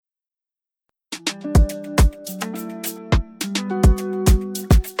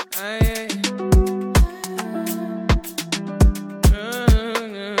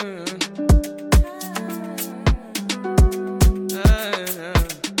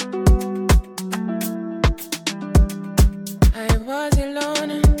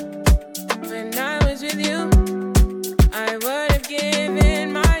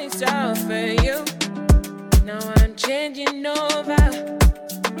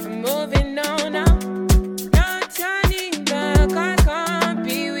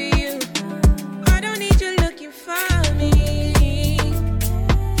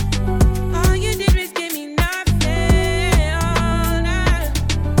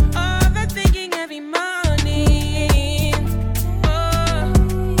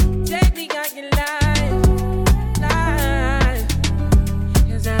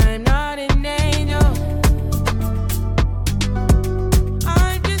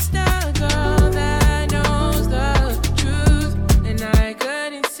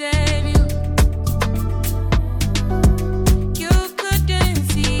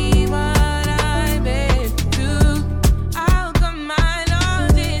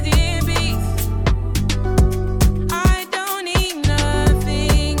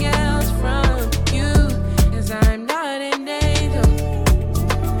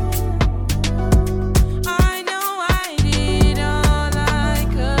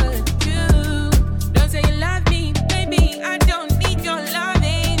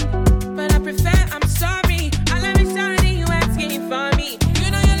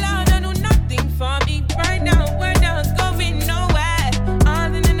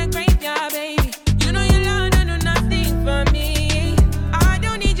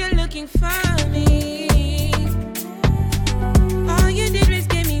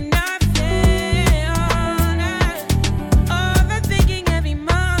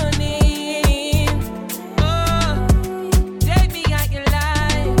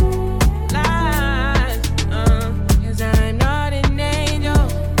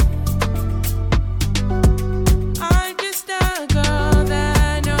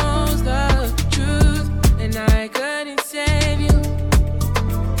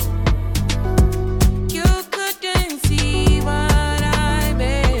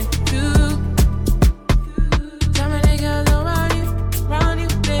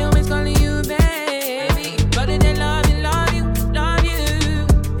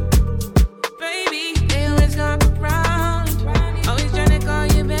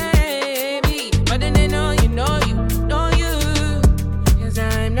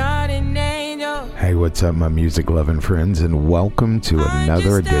What's up, my music-loving friends, and welcome to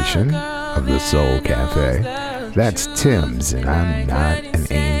another edition of the Soul Cafe. That's Tim's, and I'm not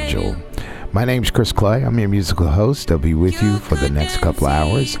an angel. My name's Chris Clay. I'm your musical host. I'll be with you for the next couple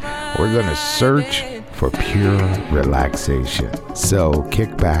hours. We're going to search for pure relaxation. So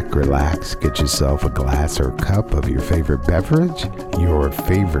kick back, relax, get yourself a glass or cup of your favorite beverage, your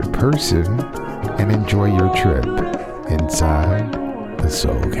favorite person, and enjoy your trip inside the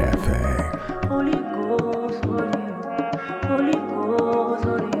Soul Cafe.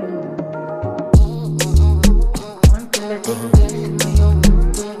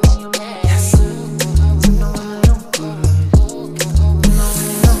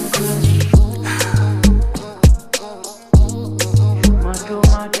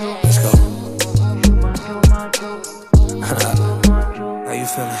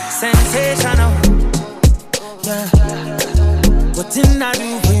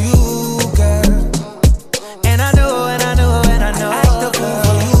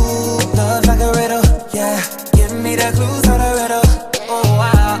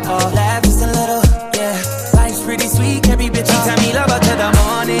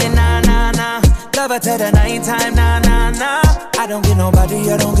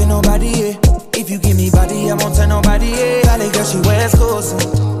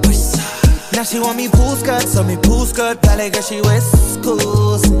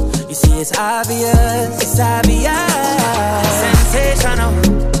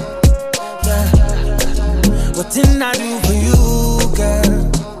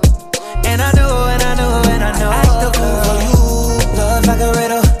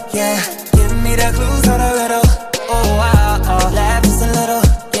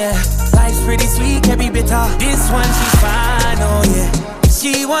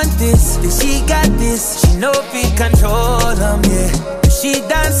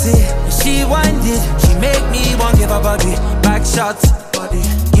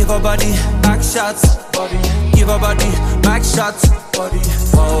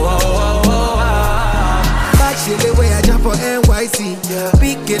 like she the way I jump for NYC.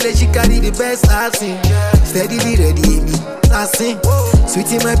 Big girl, she carry the best I've seen. Steadily ready me, lasting.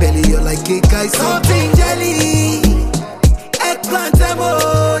 Sweet in my belly, you're like cake I see. Something jelly, eggplant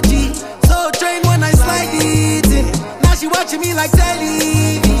emoji. So trained when I slide it in. Now she watching me like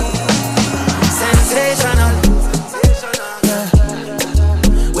telly. Sensational, yeah.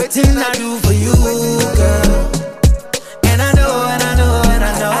 Waiting I do for you, girl. And I know, and I know, and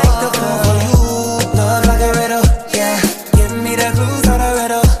I know. I act the fool for you. Love like a riddle, yeah. Give me the clues of the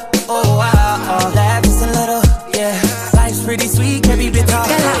riddle. Oh wow, laugh just a little, yeah. Life's pretty sweet, can be bitter. Girl,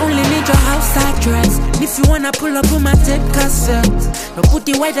 I only need your house address. If you wanna pull up on my tape cassette, no put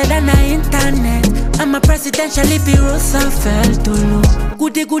it wider than the internet. I'm a presidential if you Roosevelt to look.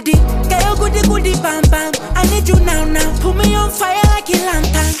 Goody goody, girl, goody goody, bam bam. I need you now now. Put me on fire like a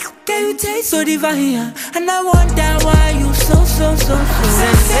lantern. Girl, you taste so divine, and I wonder why you so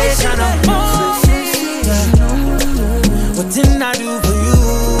sensational. Oh, yeah. What didn't I do for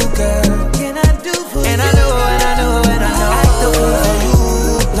you, girl? Can I do for you? And I know, and I know, and I know. I do for you.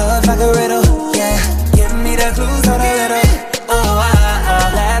 Love like a riddle, yeah. Give me the clues of the riddle. Oh,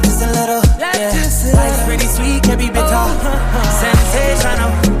 laugh just a little, yeah. Life's pretty sweet, can be bitter.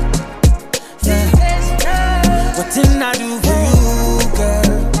 Sensational, yeah. What didn't I do for you,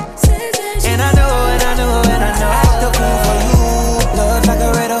 girl? And I know, and I know, and I know. I act the fool for you. Love like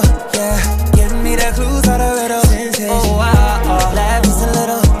a riddle, yeah. Give me the clues of the riddle. Oh, laugh just a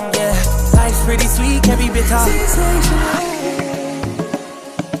little, yeah. Life's pretty sweet, can be bitter.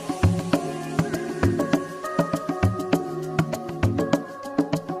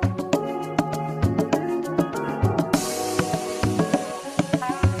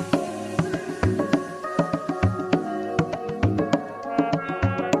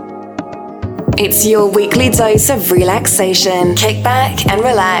 It's your weekly dose of relaxation. Kick back and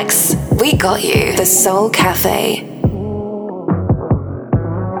relax. We got you. The Soul Cafe.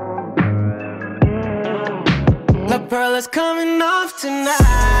 La Pearl is coming off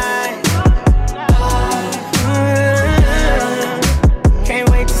tonight. Can't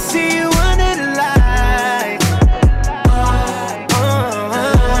wait to see you under the lights.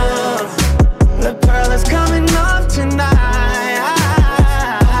 La Pearl is coming off tonight.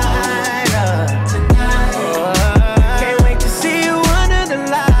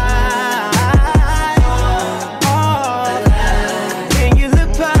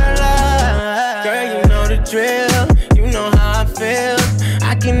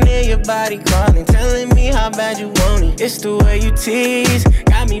 Body calling, telling me how bad you want it. It's the way you tease,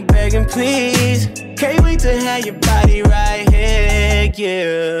 got me begging please. Can't wait to have your body right here,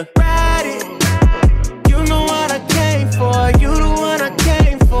 yeah. Ride it, you know what I came for. You the one I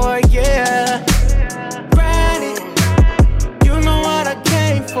came for, yeah. Ride it, you know what I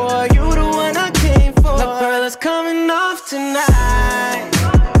came for. You the one I came for. La Pearl is coming off tonight.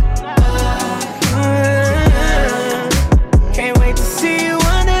 Can't wait to see you.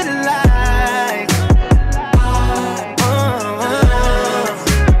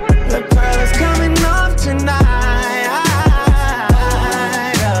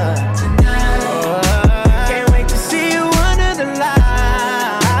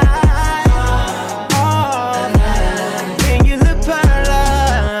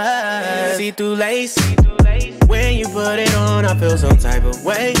 When you put it on, I feel some type of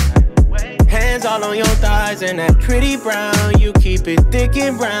way. Hands all on your thighs and that pretty brown. You keep it thick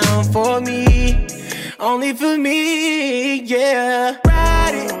and brown for me, only for me, yeah.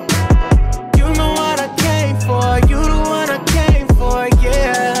 Ride it, you know what I came for. You the one I came for,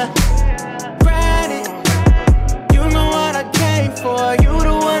 yeah. Ride it, you know what I came for. You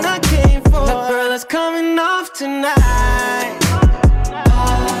the one I came for. La Pearl is coming off tonight.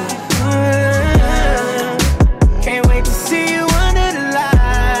 Can't wait to see you under the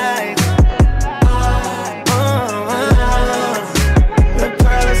lights. The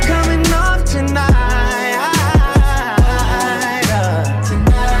Pearl is coming off tonight.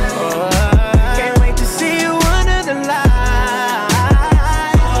 Can't wait to see you under the lights.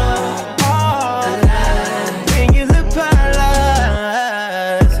 And you look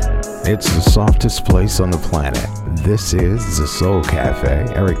paralyzed. It's the softest place on the planet. This is the Soul Cafe.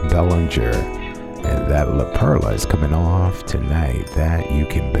 Eric Bellinger. And that La Perla is coming off tonight. That you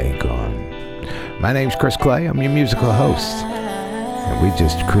can bank on. My name's Chris Clay. I'm your musical host. And we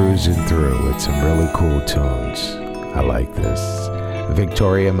just cruising through with some really cool tunes. I like this.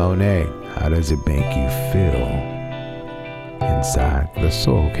 Victoria Monet. How does it make you feel inside the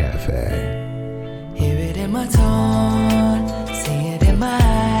Soul Cafe? Hear it in my tone, see it in my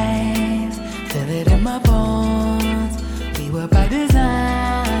eyes, feel it in my bones. We were by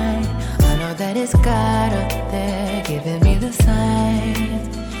design. I know that it's gotta signs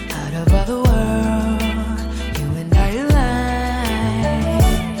out of all the world. You and I align.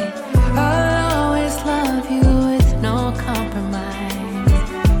 I'll always love you with no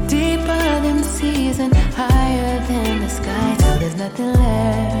compromise. Deeper than seas and higher than the sky. Till there's nothing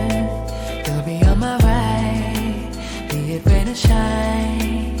left, you'll be on my right. Be it rain or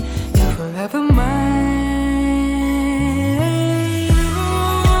shine, you're forever mine.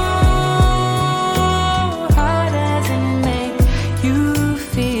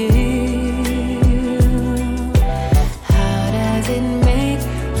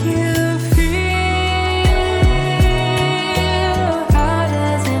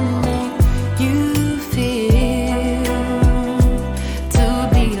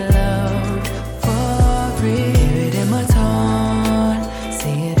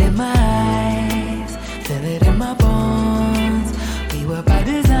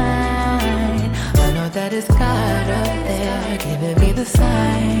 The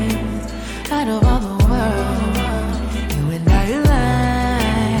signs out of all the world, you and I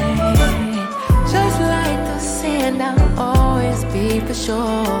align. Just like the sand, I'll always be for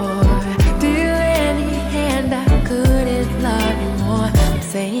sure. Deal any hand, I couldn't love you more. I'm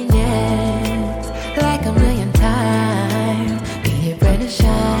saying yes, like a million times. Be it rain or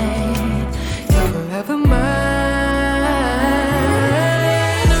shine, you're forever mine.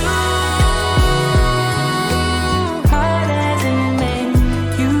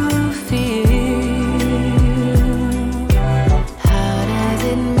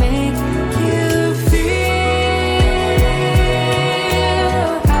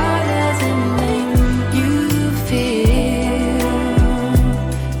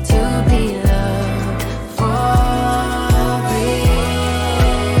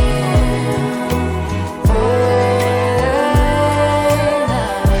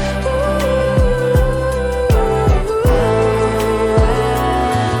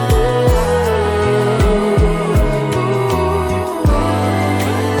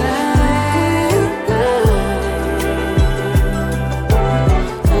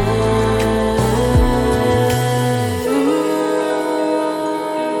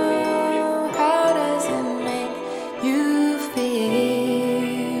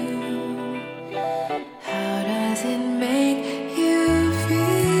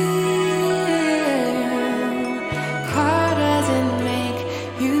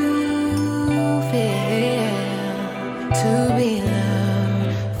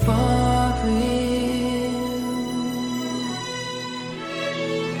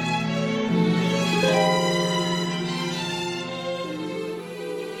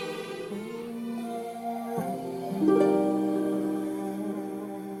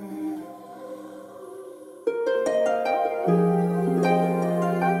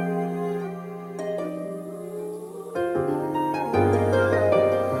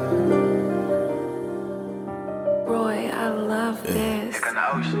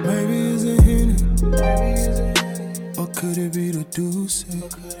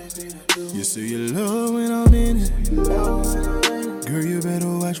 You say you love when I'm in it. Girl, you better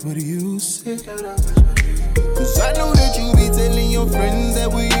watch what you say. Cause I know that you be telling your friends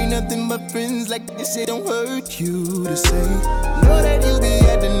that we ain't nothing but friends. Like this shit don't hurt you to say. Know that you be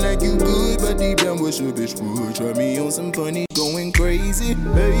acting like you good, but deep down wish a bitch would try me on some funny, going crazy.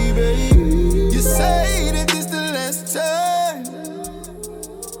 Baby, you say that this the last time,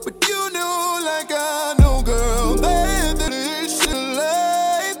 but you know like I know, girl, that this shit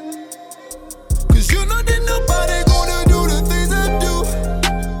life. Cause you know that nobody gonna do the things I do,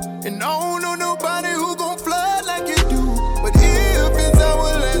 and I don't know nobody who gon' fly like you do. But if it's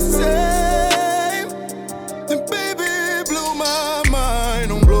our last time, then baby, blow my mind,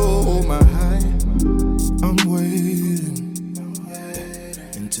 don't blow my high. I'm waiting,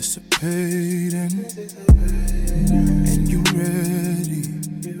 anticipating, and you ready.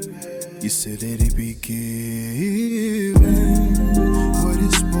 You said that it be given what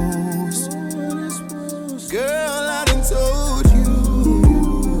it's supposed to. Girl, I done told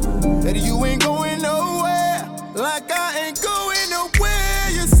you that you ain't going nowhere, like I ain't going nowhere.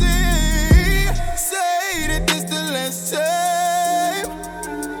 You say that this the last time,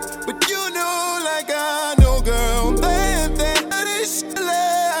 but you know like I know, girl, that is life.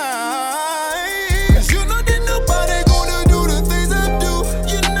 Cause you know that nobody gonna do the things I do,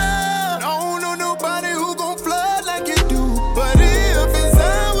 you know. I don't know nobody who gon' flood like you do. But if it's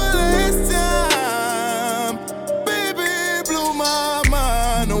our last time, baby, blow my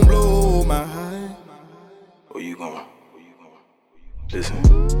mind, don't blow my high. Where you going? Listen.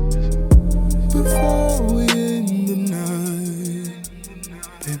 Before we end the night,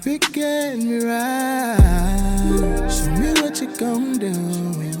 baby, get me right. Show me what calm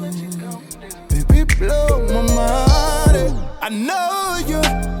down. Baby, blow my mind. I know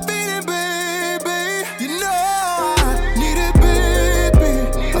you're feeling, baby. You know I need it, baby.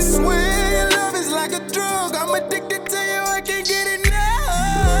 I swear your love is like a drug. I'm addicted to you, I can't get enough.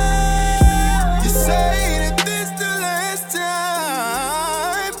 You say that this the last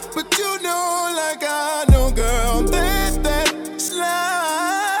time, but you know like I know, girl, that slide.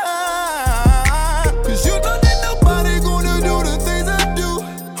 Cause you know that nobody gonna do the things I do.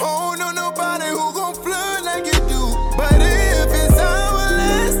 Oh, no, nobody who gon' flirt like you do. But if it's our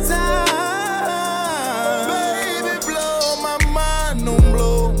last time, baby, blow my mind, don't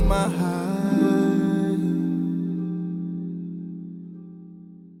blow my heart.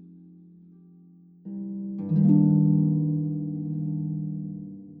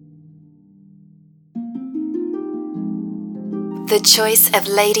 The choice of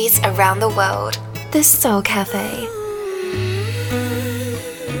ladies around the world. The Soul Cafe.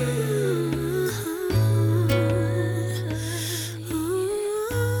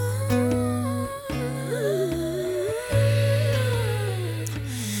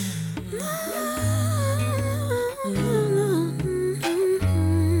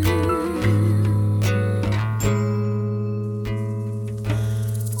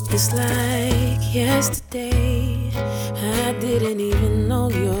 It's like yesterday, I didn't even know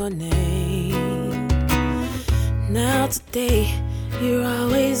your name. Now today, you're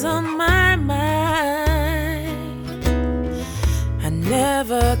always on my mind. I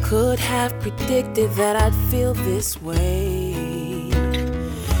never could have predicted that I'd feel this way.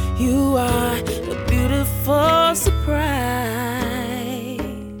 You are a beautiful surprise.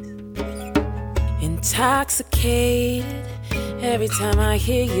 Intoxicated every time I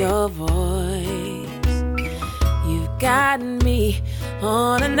hear your voice. You've gotten me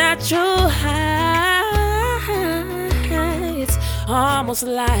on a natural high. It's almost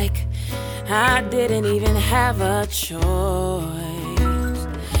like I didn't even have a choice.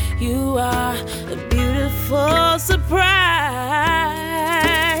 You are a beautiful surprise.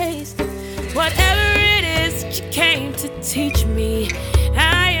 Whatever it is that you came to teach me,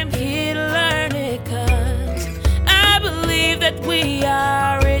 I am here to learn it, 'cause I believe that we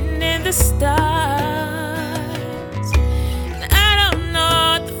are written in the stars. And I don't know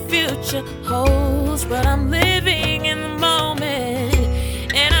what the future holds, but I'm living in the moment,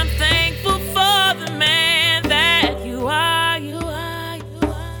 and I'm thankful for the man that you are.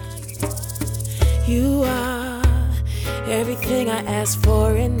 You are everything I ask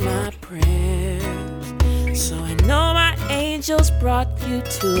for in my prayers. So I know my angels brought you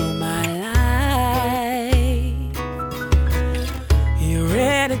to my life. Your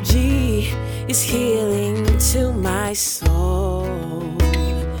energy is healing to my soul.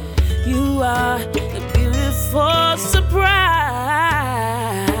 You are a beautiful surprise.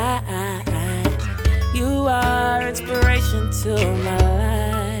 You are inspiration to my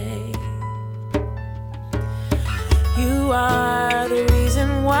life. You are the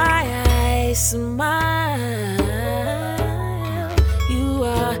reason why I smile. You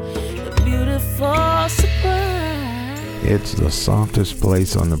are a beautiful surprise. It's the softest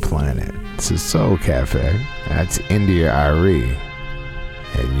place on the planet. It's the Soul Cafe. That's India Arie.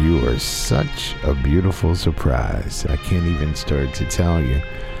 And you are such a beautiful surprise. I can't even start to tell you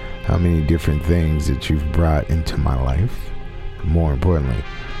how many different things that you've brought into my life. More importantly,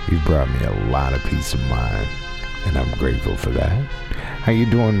 you've brought me a lot of peace of mind, and I'm grateful for that. How you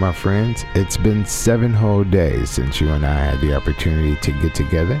doing, my friends? It's been 7 whole days since you and I had the opportunity to get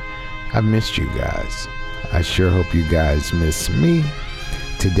together. I've missed you guys. I sure hope you guys miss me.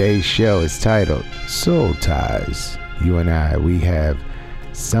 Today's show is titled Soul Ties. You and I, we have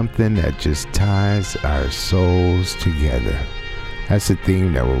something that just ties our souls together. That's the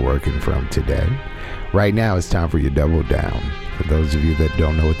theme that we're working from today. Right now, it's time for your Double Down. For those of you that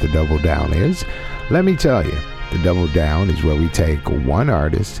don't know what the Double Down is, let me tell you. The Double Down is where we take one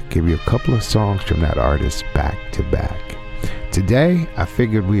artist, give you a couple of songs from that artist back to back. Today, I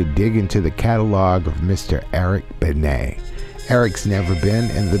figured we'd dig into the catalog of Mr. Eric Benet. Eric's never been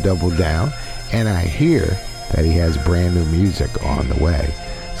in the Double Down, and I hear that he has brand new music on the way.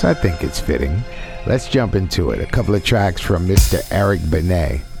 So I think it's fitting. Let's jump into it. A couple of tracks from Mr. Eric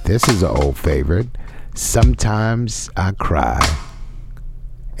Benet. This is an old favorite. Sometimes I Cry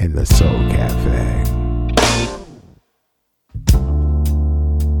in the Soul Cafe.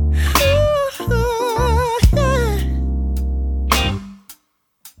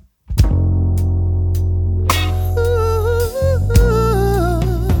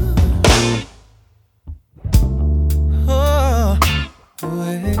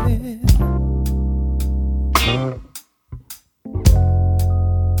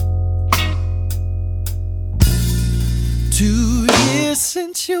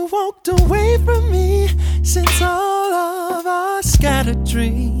 Since you walked away from me, since all of our scattered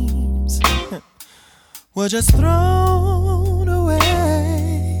dreams were just thrown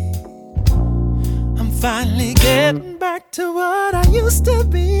away, I'm finally getting back to what I used to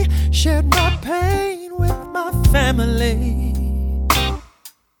be. Shared my pain with my family.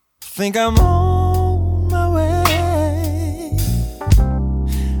 Think I'm on my way.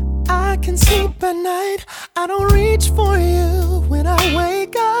 I can sleep at night. I don't reach for you when I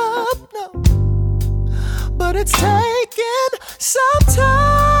wake up, no. But it's taken some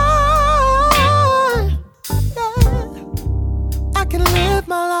time, yeah. I can live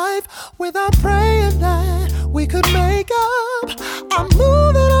my life without praying that we could make up. I'm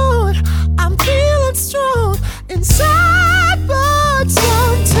moving on, I'm feeling strong inside, but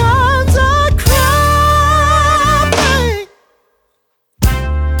sometimes I cry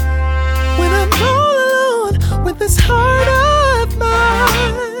when I'm all alone with this heart of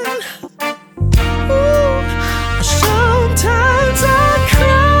mine. Ooh, sometimes I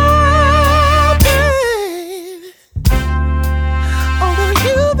cry, babe. Although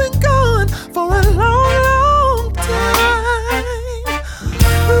you've been gone for a long, long time.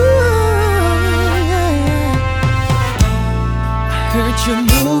 Ooh, yeah. I heard you're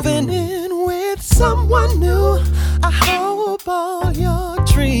moving in with someone new. I hope all your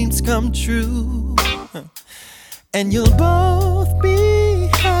dreams come true, and you'll both be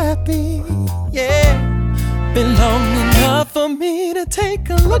happy, yeah. Been long enough for me to take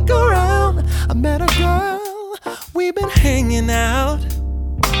a look around. I met a girl, we've been hanging out.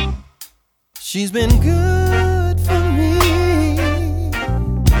 She's been good for me,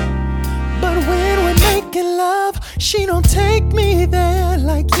 but when we're making love, she don't take me there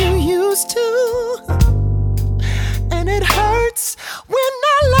like you used to. And it hurts when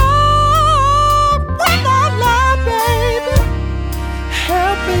I lie, baby.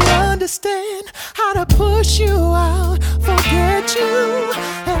 Help me understand how to push you out, forget you,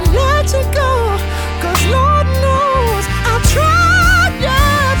 and let you go. 'Cause Lord knows I've tried,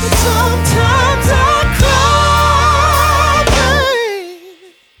 yeah, but sometimes I cry,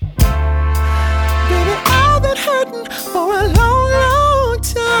 baby, I've been hurting for a long, long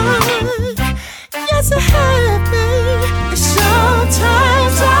time. Yes, I have, baby.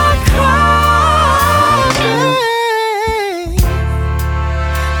 Sometimes I cry, babe.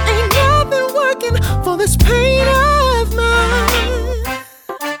 Ain't nothing working for this pain of mine.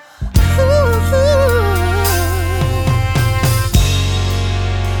 Ooh.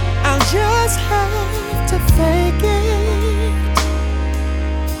 I'll just have to fake it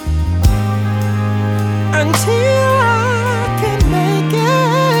until I can make it.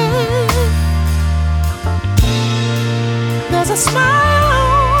 There's a smile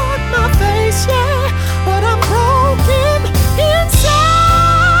on my face, yeah, but I'm broken inside.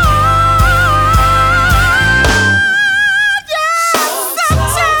 Yeah,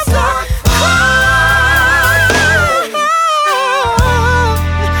 sometimes I cry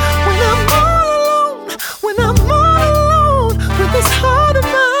when I'm all alone, when I'm all alone with this heart of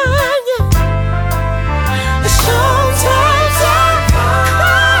mine, yeah. Sometimes I cry,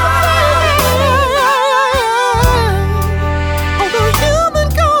 although you've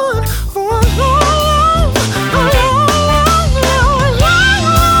been gone for a long, baby,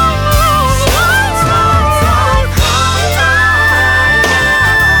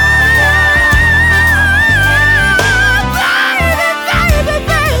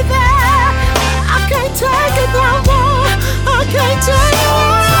 I can't take it no more. I can't take it.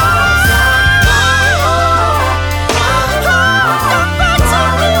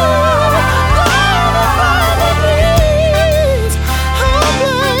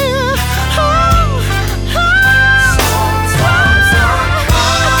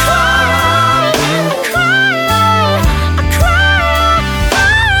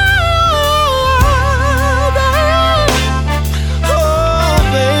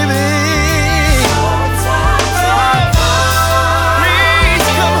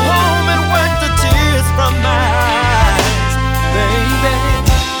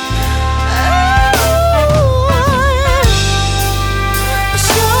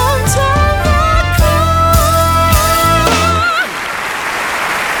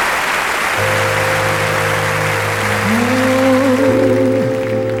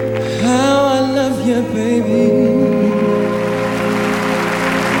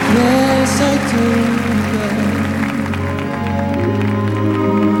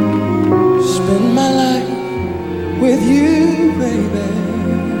 with you, baby.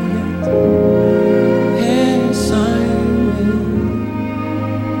 Yes, I will.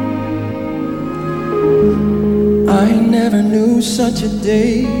 I I never knew such a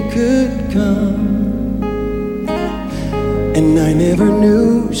day could come, and I never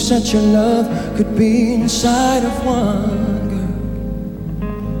knew such a love could be inside of one girl.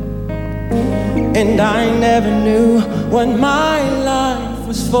 And I never knew what my life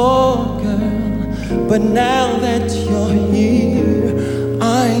was for, girl. But now that you're here,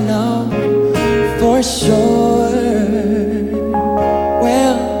 I know for sure.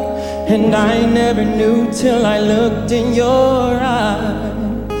 Well, and I never knew till I looked in your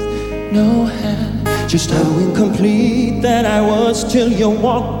eyes. No, just how incomplete that I was till you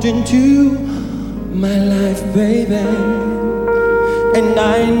walked into my life, baby. And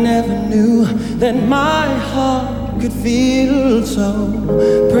I never knew that my heart could feel so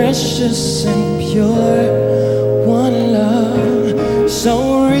precious and pure. One love so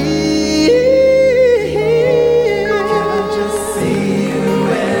real. Can I just see you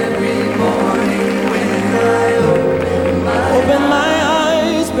every morning when I open my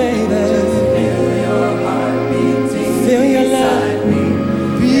eyes, baby? Just feel your heart beating, feel your love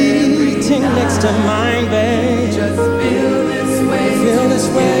beating next to mine, babe. Just feel this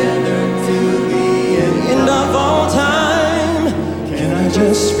way to the end of all time. Can I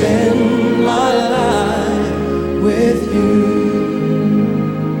just spend my life with you?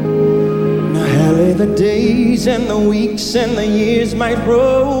 Now, hardly the days and the weeks and the years might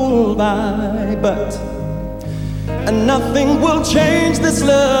roll by, but nothing will change this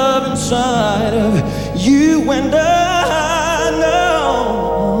love inside of you and I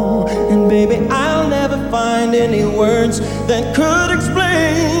know. And baby, I'll never find any words that could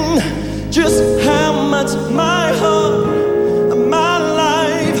explain just how much my heart, my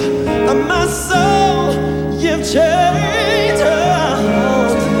life, my soul, you've changed.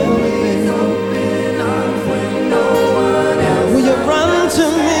 Will you run to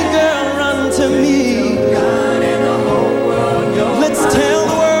me, girl, run to me? Let's tell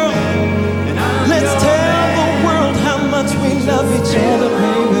the world, let's tell the world how much we love each other,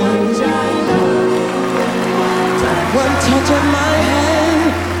 baby. One touch of my hand,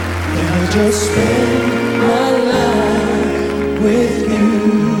 and I just spend my life with you.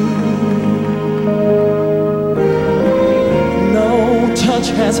 No touch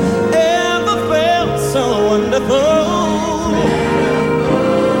has ever felt so wonderful,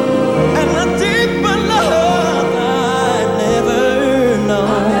 and a deeper love I've never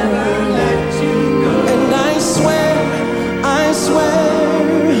known. And I swear,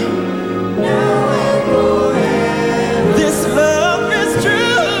 this love is true.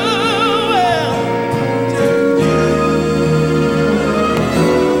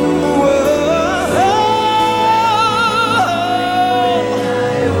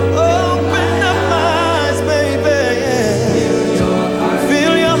 Open up my eyes, baby.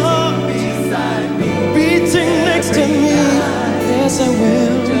 Feel your heart beating next to me. Yes, I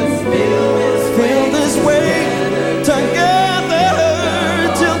will. Feel this way together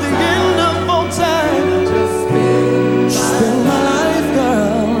till the end of all time. Spend my life,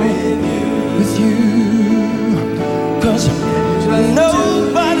 girl, with you. 'Cause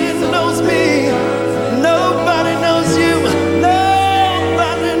nobody knows me, nobody knows you,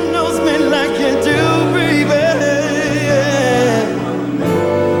 nobody knows me like you do, baby.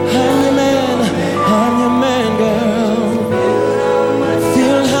 I'm your man, girl.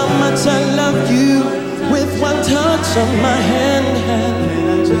 Feel how much I love you with one touch of my hand.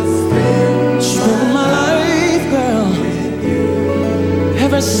 Spend my life, girl.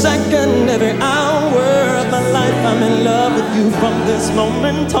 Every second, every hour of my life, I'm in love with you from this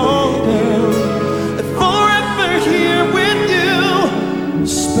moment on, girl. Forever here with you.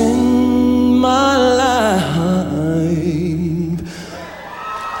 Spend my life.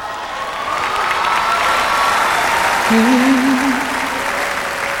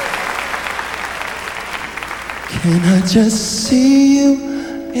 Can I just see you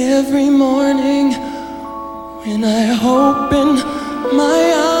every morning when I open my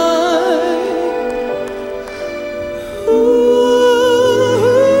eyes?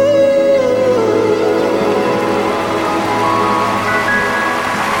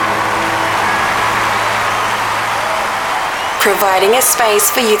 Providing a space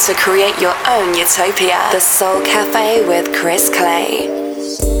for you to create your own utopia. The Soul Cafe with Chris Clay.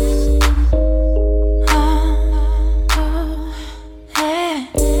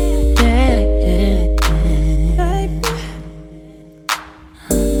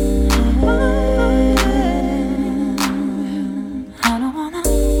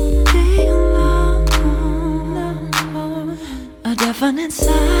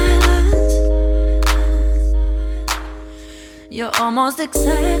 You're almost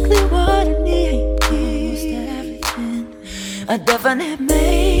exactly what I need. a definite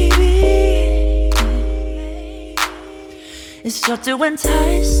maybe. It's sure to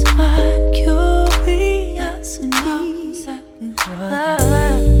entice my curiosity.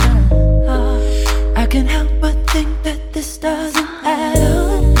 I can't help but think that this doesn't add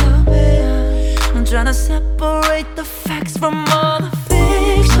up. I'm trying to separate the facts from all the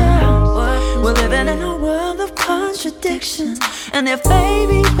fiction. We're living in a world of contradictions, and if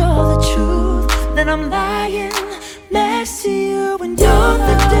baby you're the truth, then I'm lying next to you. When you're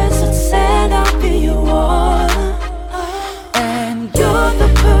the desert sand, I'll be your water, and you're the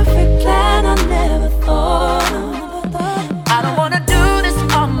perfect plan I never thought of. I don't wanna do this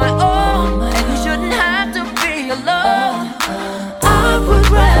on my own, and you shouldn't have to be alone. I would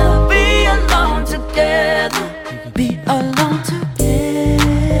rather be alone together, be alone together.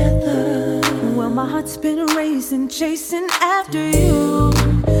 Well, my heart's been racing, chasing after you.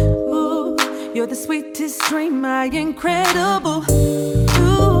 Ooh, you're the sweetest dream, my incredible.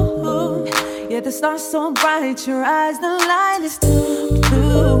 Ooh, yeah, the stars so bright, your eyes the light is too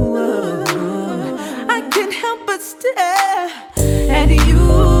blue. I can't help but stare at you.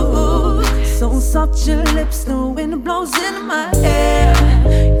 So soft your lips, the wind blows in my hair.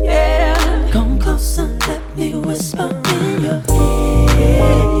 Yeah, come closer, let me whisper in your ear.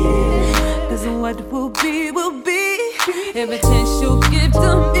 'Cause what will be, will be. Every chance you give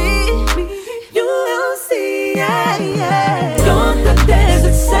to me, you will see. Yeah, yeah. You're the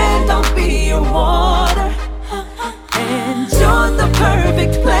desert sand, I'll be your water, and you're the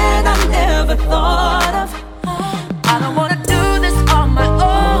perfect plan I never thought of. I don't wanna do this on my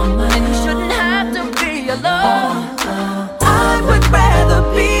own, and you shouldn't have to be alone. I would rather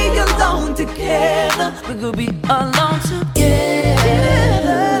be alone together. We could be alone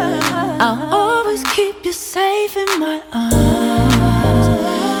together. I'll always keep you safe in my arms.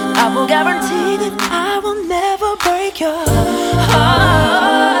 I will guarantee that I will never break your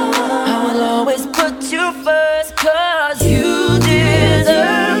heart. I will always put you first, 'cause you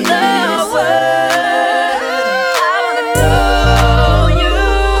deserve the world. I wanna know you,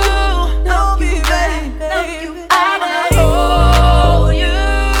 know you, baby. I wanna hold you.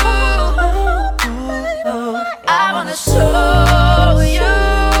 I wanna show you.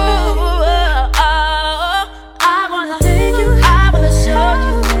 I wanna take you. I wanna show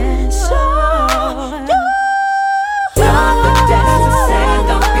you and show you. You're the desert sand,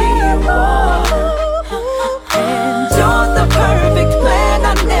 I'll be your water, and you're the perfect plan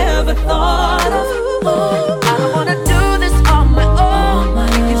I never thought of. I don't wanna do this on my own,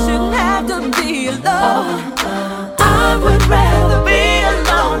 you shouldn't have to be alone. I would rather be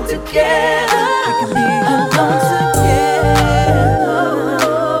alone together. We can be alone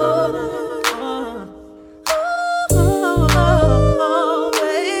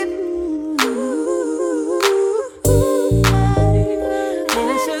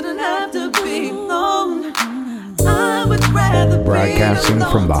Broadcasting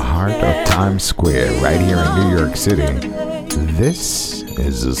from the heart of Times Square, right here in New York City. This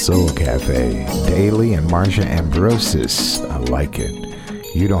is the Soul Cafe. Daily and Marsha Ambrosis. I like it.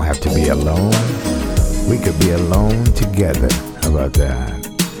 You don't have to be alone. We could be alone together. How about that?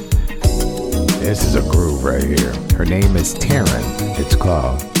 This is a groove right here. Her name is Taryn. It's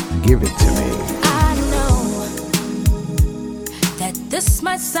called Give It To Me. I know that this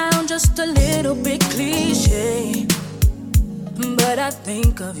might sound just a little bit cliche, but I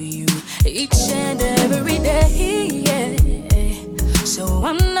think of you each and every day, yeah. So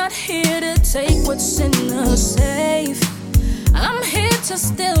I'm not here to take what's in the safe. I'm here to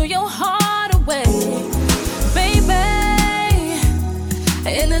steal your heart away, baby.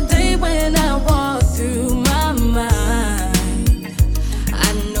 In the day when I walk through my mind,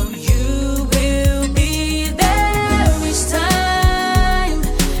 I know you will be there each time.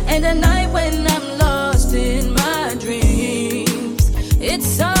 And the night when I'm lost in my dreams,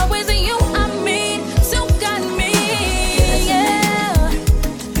 it's always you I meet to guide me, yeah.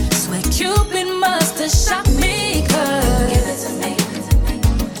 Swear Cupid must have shot me, 'cause give it to me.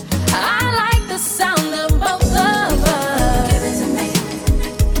 I like the sound of both of us. Give it to me.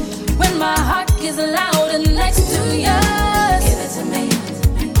 When my heart is loud and next to yours, give it to me.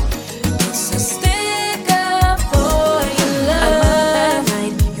 It's a sticker for your love.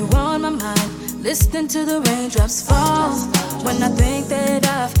 You're on my mind, listening to the raindrops fall. When I think that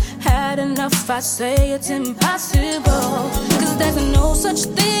I've had enough, I say it's impossible. 'Cause there's no such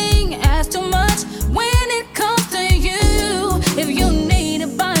thing as too much when it comes to you. If you need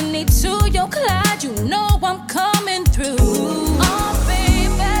a bunny to your cloud, you know I'm coming through. Oh,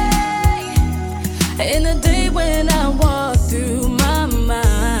 baby. In the day when I walk through my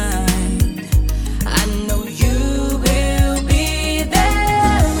mind, I know you will be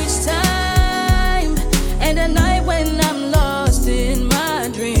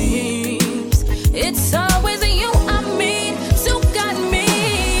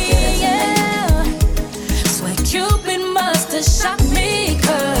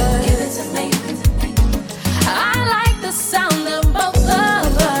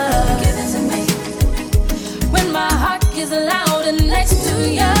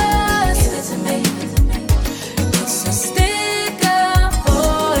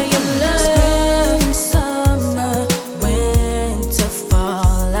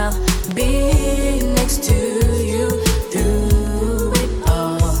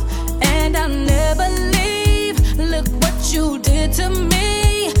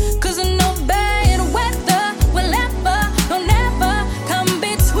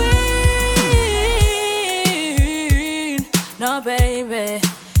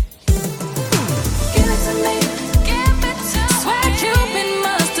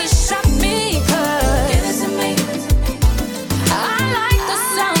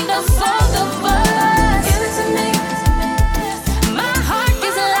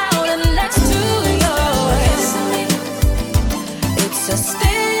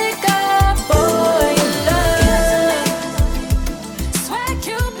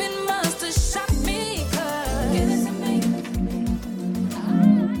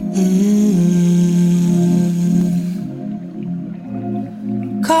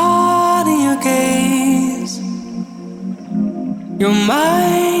Caught in your gaze, your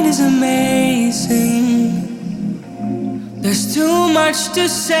mind is amazing. There's too much to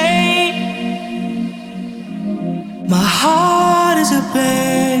say. My heart is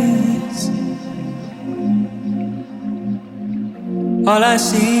ablaze. All I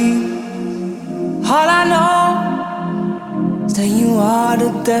see, all I know is that you are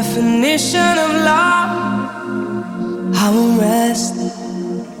the definition of love. I won't rest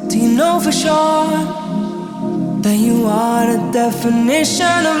till you know for sure that you are the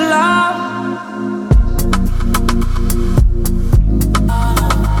definition of love.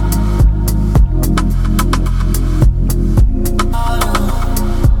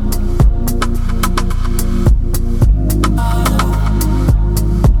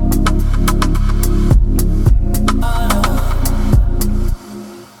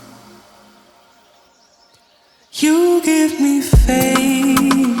 You give me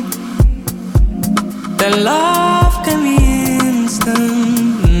faith that love can be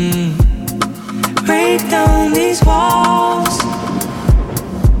instant. Break down these walls,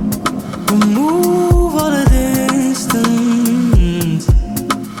 remove all the distance.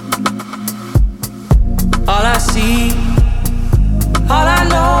 All I see, all I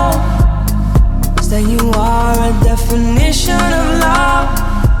know is that you are a definition of love.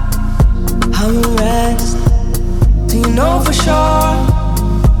 I won't rest till you know for sure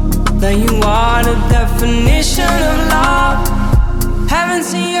that you are the definition of love. Haven't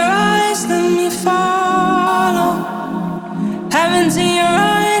seen your eyes, let me follow. Haven't seen your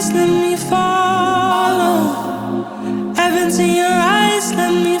eyes, let me follow. Haven't seen your eyes,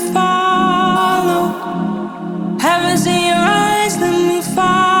 let me follow. Haven't seen your eyes, let me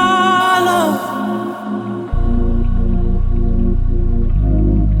follow.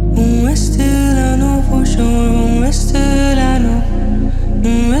 Still I know for sure. Still I know.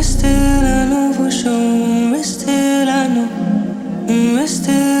 Still I know for sure. Still I know.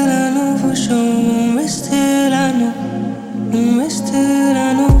 Still I know for sure. Still I know. Still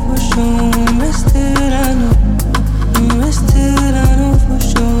I know for sure. Still I know. Still I know for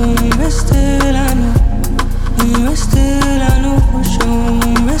sure. Still I know. Still I know for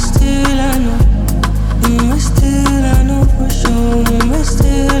sure. Still I know. Still I know for sure.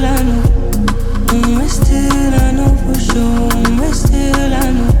 Still I know. Still I know for sure. Still I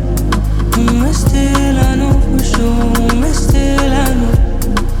know. Still I know for sure. Still I know.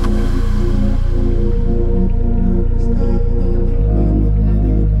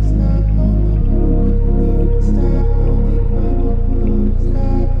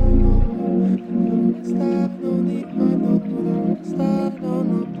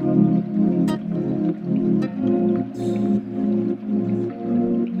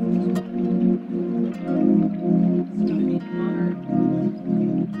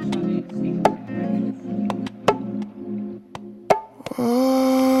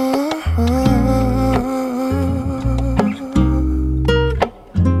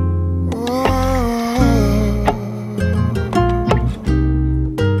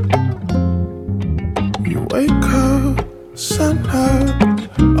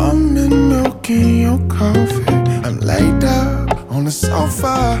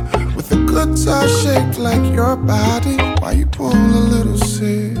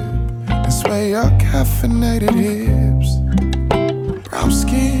 Caffeinated hips, brown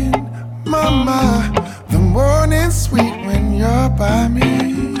skin, mama. The morning's sweet when you're by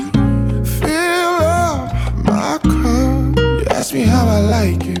me. Fill up my cup. You ask me how I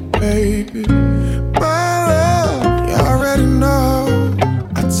like it, baby. My love, you already know.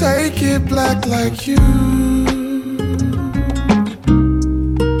 I take it black like you.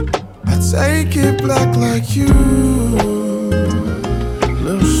 I take it black like you.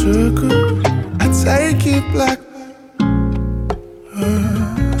 Little sugar. Take it black.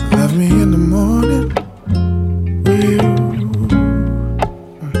 Love me in the morning with you.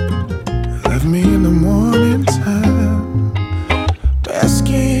 Love me in the morning time. Bare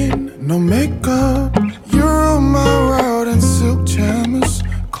skin, no makeup. You rule my world in silk jammers,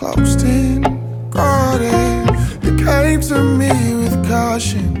 closed in, guarded. You came to me with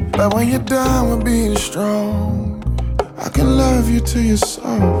caution, but when you're done with being strong, I can love you till you're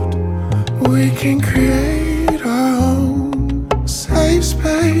soft. We can create our own safe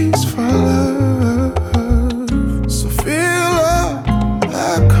space for love. So fill up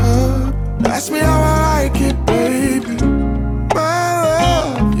that cup. Ask me how I like it, baby. My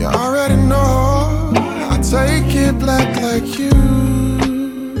love, you already know. I take it black like you.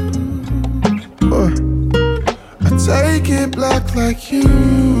 I take it black like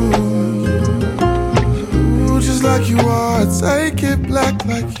you. like you are, take it black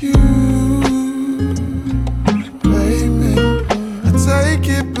like you. Baby, I take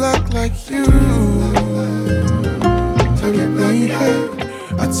it black like you. Take it black,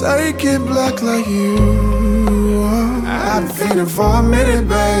 I take it black like you. I've been feeling for a minute,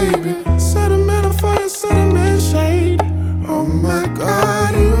 baby. Sentimental for your sentiment shade. Oh my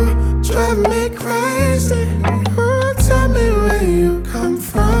God, you drive me crazy. Oh, tell me where you come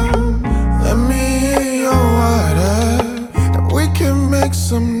from. Let me hear your water, and we can make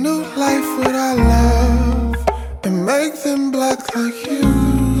some new life with our love and make them black like you.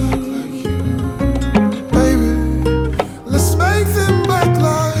 Baby, let's make them black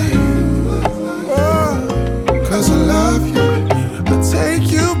like you. Oh, 'cause I love you, I take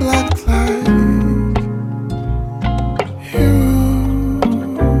you black like you.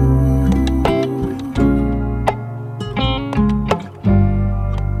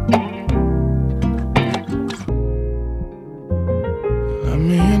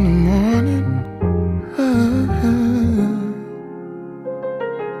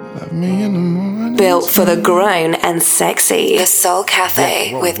 Built for the grown and sexy. The Soul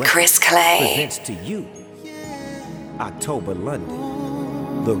Cafe with Chris Clay. Presents to you October London,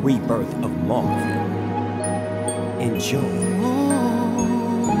 the rebirth of Marvin. Enjoy.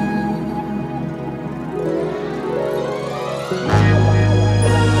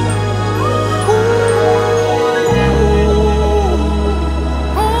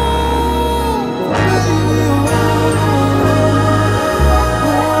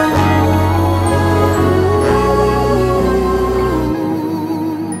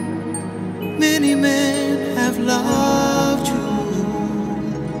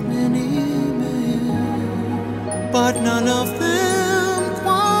 But none of them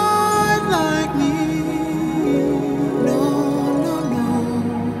quite like me. No, no, no.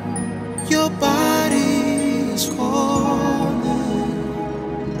 Your body's calling.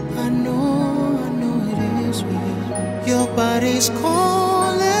 I know it is real. Your body's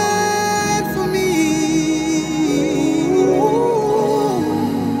calling for me.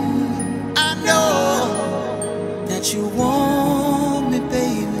 I know that you want me,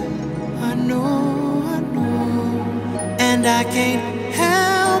 baby. I know. And I can't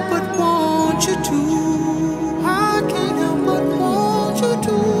help but want you to. I can't help but want you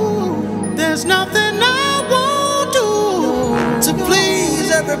to. There's nothing I won't do to please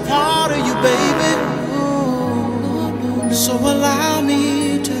every part of you, baby. So allow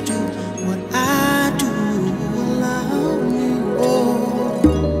me to do what I do. Allow me, oh.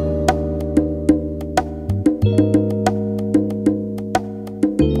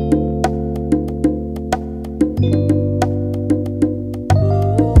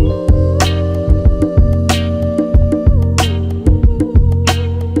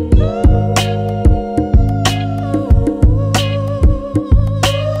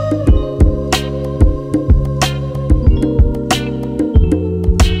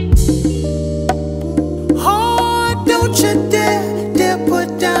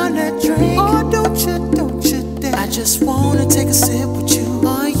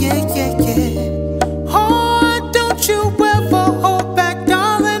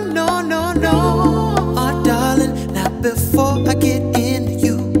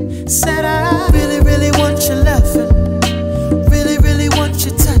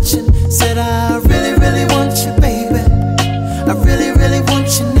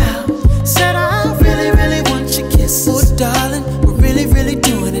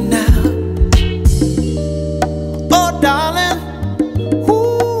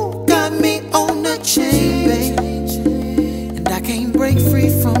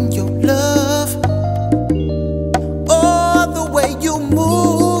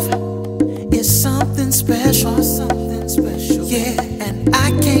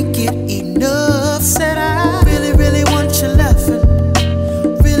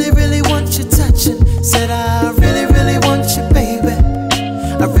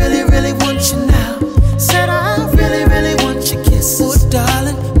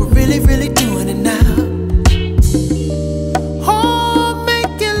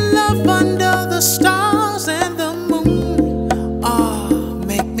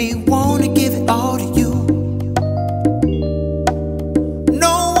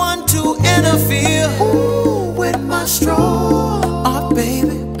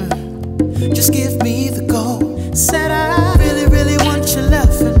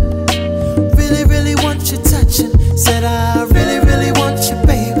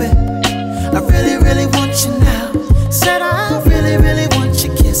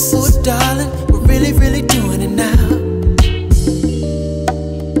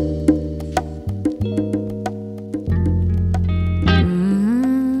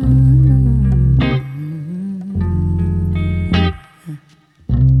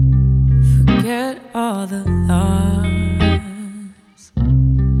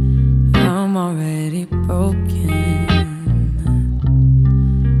 already broken.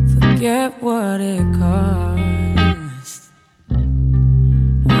 Forget what it cost.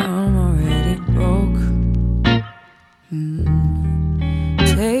 I'm already broke.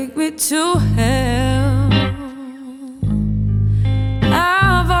 Take me to hell.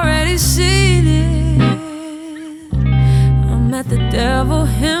 I've already seen it. I met the devil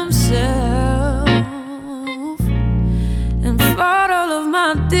himself and fought all of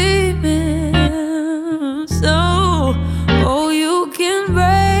my demons. Oh, you can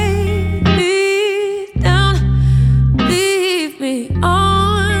break me down, leave me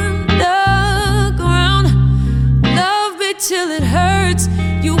on the ground, love me till it hurts.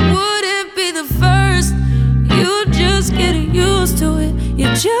 You wouldn't be the first. You just getting used to it. You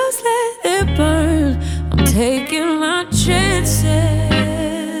just let it burn. I'm taking my chances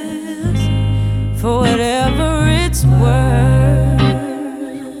for whatever it's worth.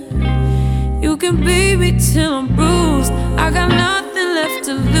 You can beat me till I'm bruised. I got nothing left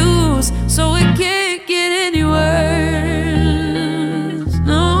to lose, so it can't get any worse.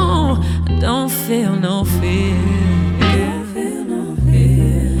 No, I don't feel no fear.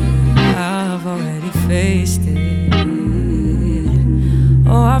 I've already faced it.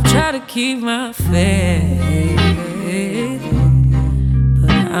 Oh, I've tried to keep my faith,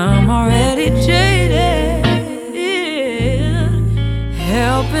 but I'm already jaded,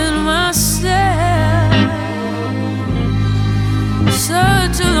 helping myself.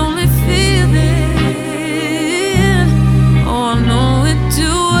 Such a lonely feeling. Oh, I know it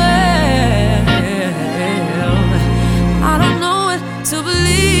too well. I don't know what to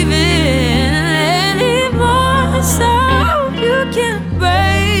believe in anymore. So you can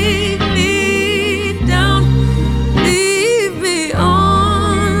break me down, leave me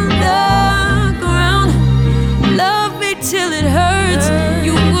on the ground, love me till it hurts.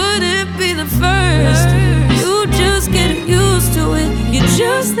 You wouldn't be the first. You just get used to it. You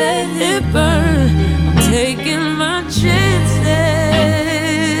just let it burn. I'm taking my chances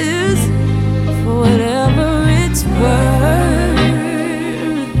for whatever it's worth.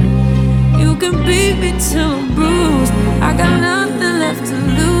 You can beat me till I'm bruised. I got nothing left to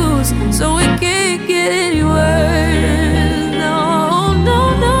lose, so it can't get any worse. No, no,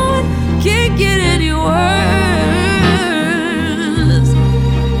 no, it can't get any worse.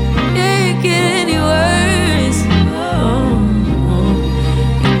 Can't get any worse. Oh,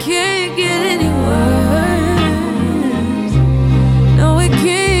 it can't get any worse. No, it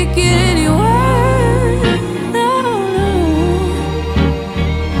can't get any worse. No, no.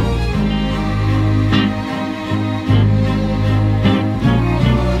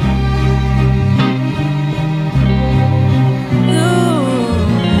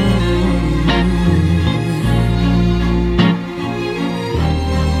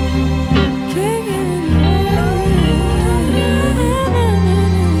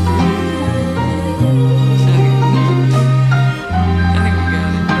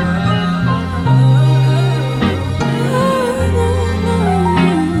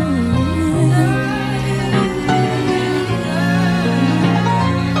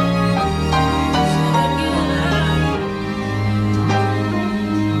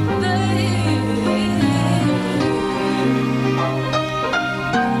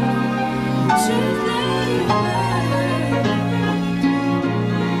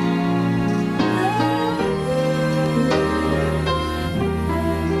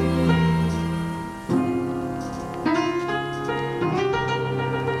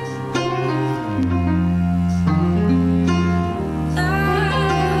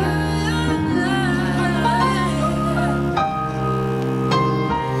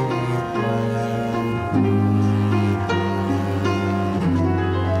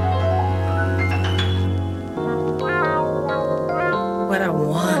 What I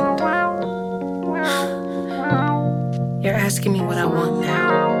want. You're asking me what I want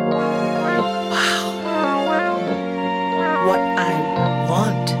now. Wow. What I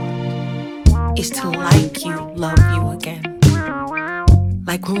want is to like you, love you again.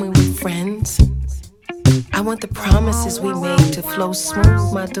 Like when we were friends. I want the promises we made to flow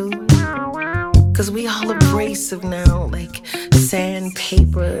smooth, my dude. Cause we all abrasive now, like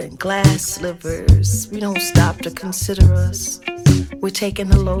sandpaper and glass slivers. We don't stop to consider us. We're taking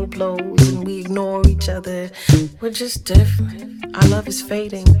the low blows and we ignore each other. We're just different. Our love is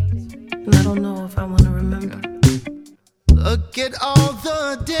fading, and I don't know if I wanna remember. Look at all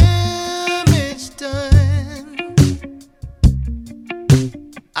the damage done.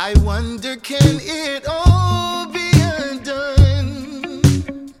 I wonder, can it all be undone?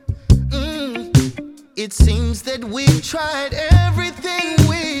 It seems that we've tried everything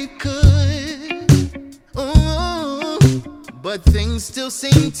we could. but things still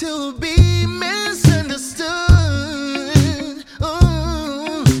seem to be misunderstood.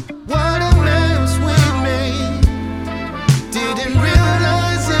 Ooh, what a mess we made. Didn't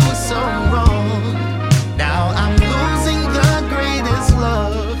realize it was so wrong. Now I'm losing the greatest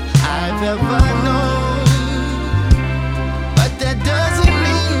love I've ever known. But that doesn't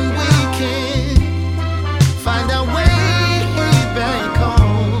mean we can't find our way back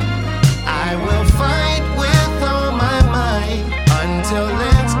home. I will fight with all my might until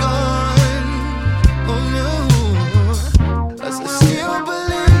it's gone. Oh no. 'Cause I still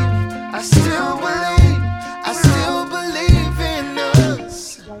believe, I still believe, I still believe in us.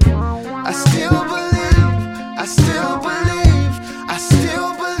 I still believe, I still believe, I still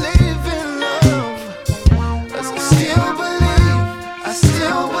believe in love. 'Cause I still believe, I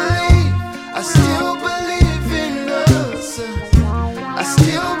still believe, I still believe in us. I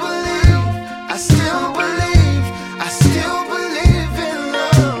still believe, I still believe, I still believe in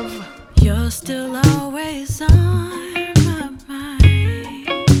love. You're still always on my mind.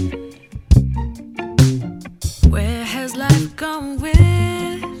 Where has life gone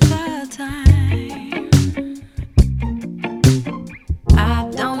with the time? I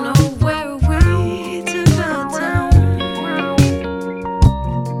don't know where we took the time,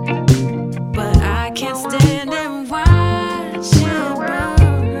 but I can't stand and watch it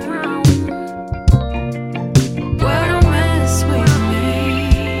burn. What a mess we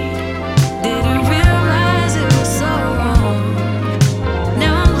made. Didn't realize it was so wrong.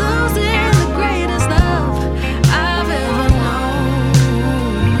 Now I'm losing the greatest love I've ever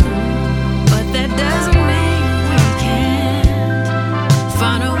known. But that doesn't mean we can't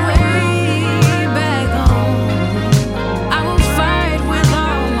find a way back home. I will fight with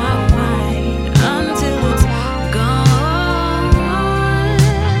all my might until it's gone.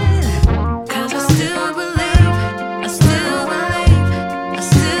 'Cause I still believe, I still believe, I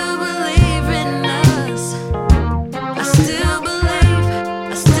still believe in us. I still believe,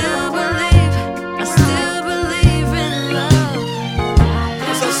 I still believe, I still believe in love.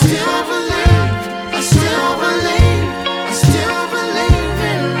 'Cause I still believe, I still believe, I still believe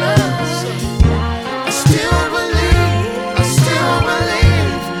in us. I still believe, I still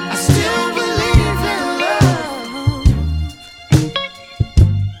believe, I still believe in love.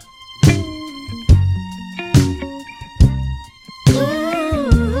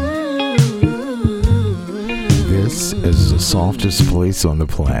 This is the softest place on the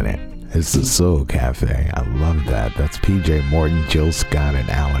planet. It's the Soul Cafe. I love that. That's PJ Morton, Jill Scott, and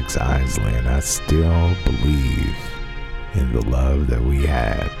Alex Isley. And I still believe in the love that we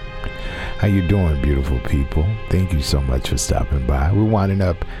had. How you doing, beautiful people? Thank you so much for stopping by. We're winding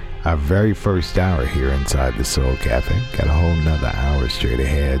up our very first hour here inside the Soul Cafe. Got a whole nother hour straight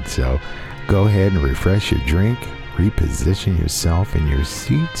ahead. So go ahead and refresh your drink, reposition yourself in your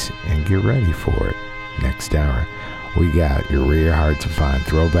seats, and get ready for it. Next hour, we got your Rare Hard to Find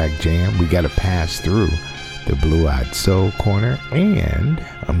Throwback Jam. We got to pass through the Blue Eyed Soul Corner. And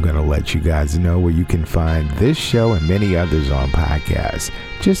I'm going to let you guys know where you can find this show and many others on podcasts,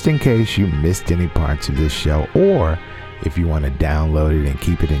 just in case you missed any parts of this show, or if you want to download it and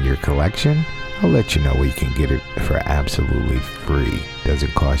keep it in your collection. I'll let you know where you can get it for absolutely free.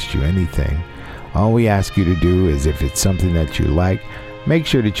 Doesn't cost you anything. All we ask you to do is, if it's something that you like, make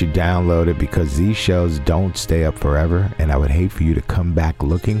sure that you download it, because these shows don't stay up forever, and I would hate for you to come back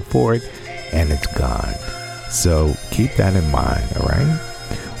looking for it and it's gone. So keep that in mind, all right?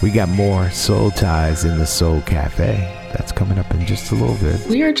 We got more Soul Ties in the Soul Cafe. That's coming up in just a little bit.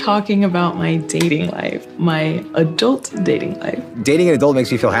 We are talking about my dating life, my adult dating life. Dating an adult makes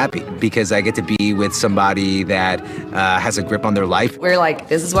me feel happy because I get to be with somebody that has a grip on their life. We're like,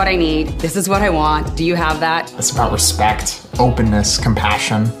 this is what I need. This is what I want. Do you have that? It's about respect, openness,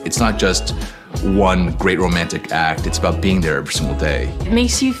 compassion. It's not just one great romantic act. It's about being there every single day. It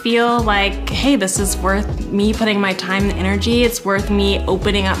makes you feel like, hey, this is worth me putting my time and energy. It's worth me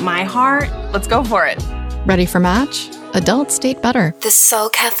opening up my heart. Let's go for it. Ready for match? Adults date better. The Soul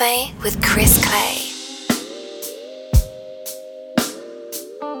Cafe with Chris Clay.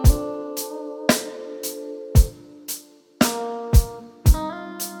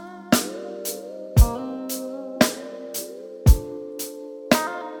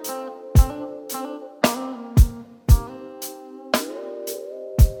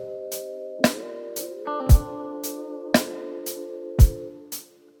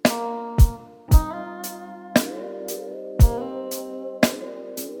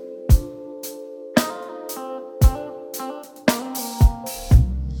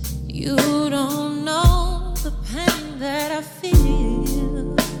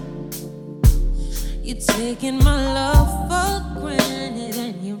 taking my love for granted,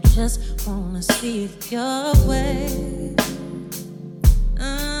 and you just wanna see it your way.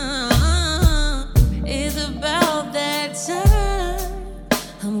 It's about that time.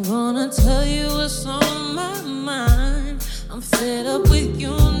 I'm gonna tell you what's on my mind. I'm fed up with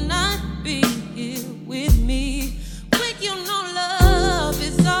you not being here with me. With you, no love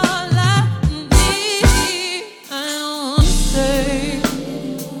is all I need. I don't wanna stay.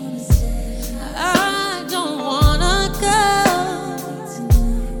 I don't wanna go.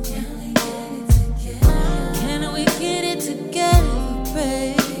 Can we get it together,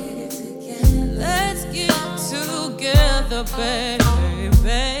 babe? Let's get together, babe.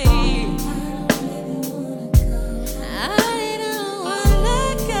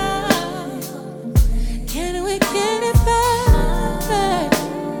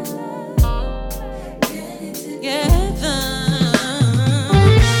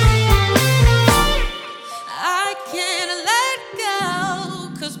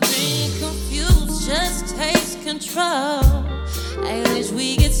 I wish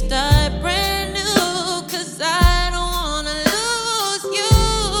we could start brand new, 'cause I don't wanna lose you.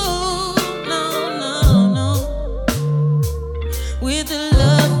 No, no, no. With the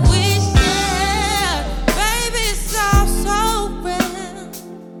love we share, baby, it's all so real.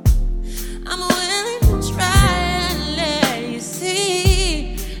 I'm willing to try and let you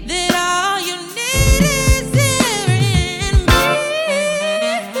see that all you need is here in me.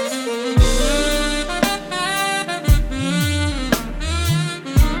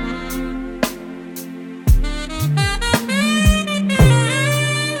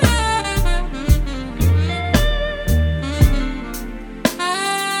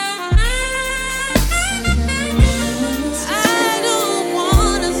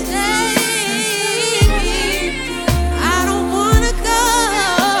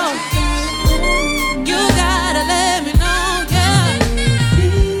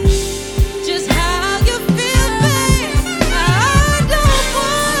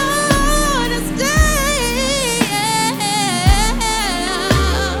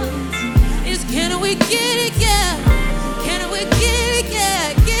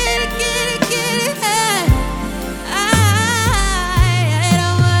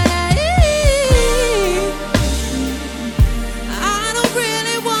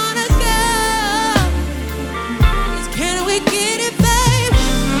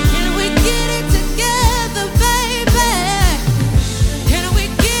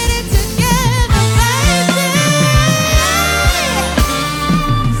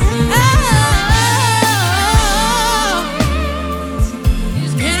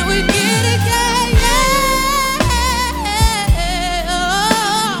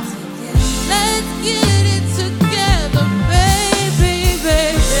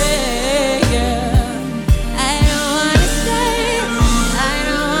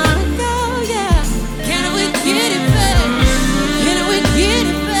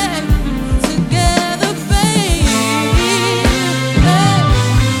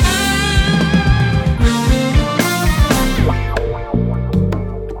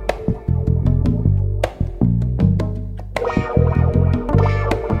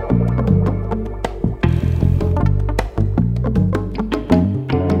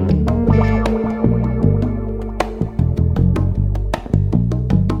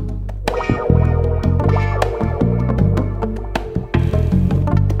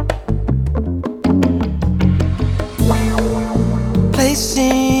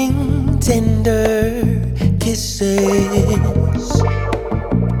 Tender kisses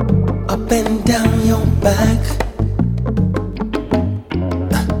up and down your back.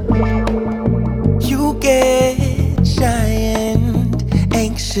 You get shy and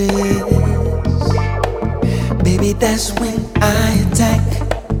anxious, baby, that's when I attack.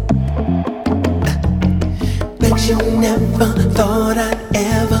 Bet you never thought I'd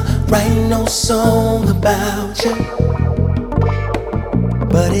ever write no song about you,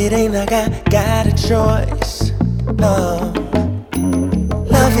 but it ain't like I got a choice, no.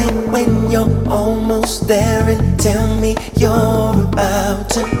 Love it when you're almost there and tell me you're about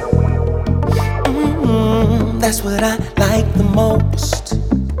to. That's what I like the most.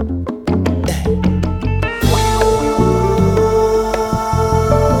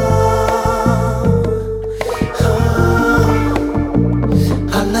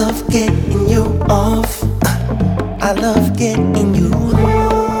 I love getting you off. I love getting you.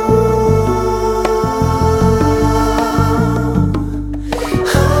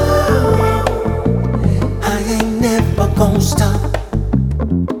 Gonna stop.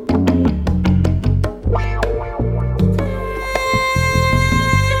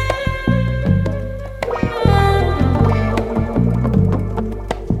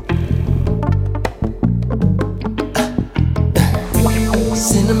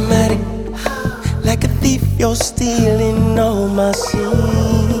 my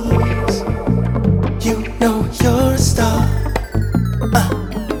scenes. You know you're a star.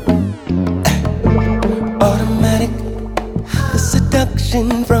 Automatic, the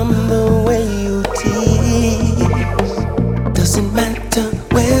seduction from the way you tease. Doesn't matter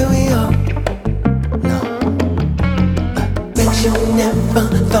where we are. No, bet you never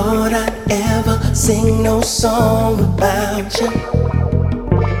thought I'd ever sing no song about you.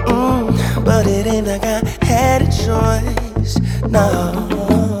 But it ain't like I had a choice. No,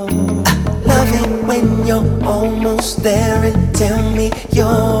 I love it when you're almost there and tell me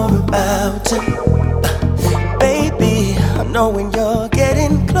you're about to. Baby, I know when you're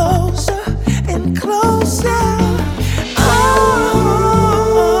getting closer and closer.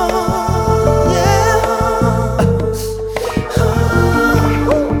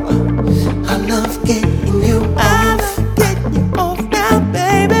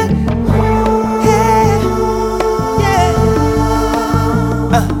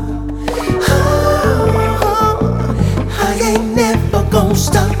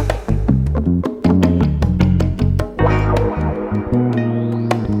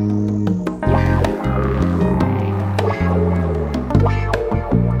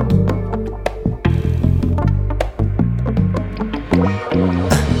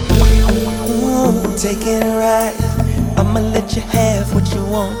 Take it right, I'ma let you have what you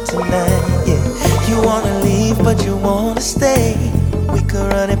want tonight, yeah. You wanna leave, but you wanna stay. We could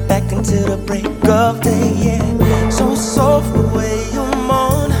run it back until the break of day, yeah. So soft the way you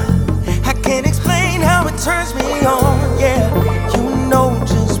moan, I can't explain how it turns me on, yeah. You know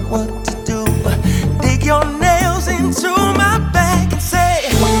just what to do. Dig your nails into my back and say,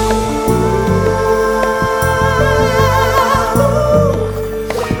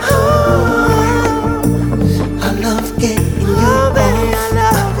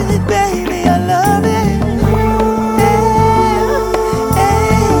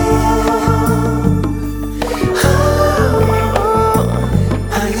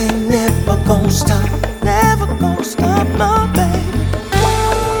 stop, never gonna stop, my baby.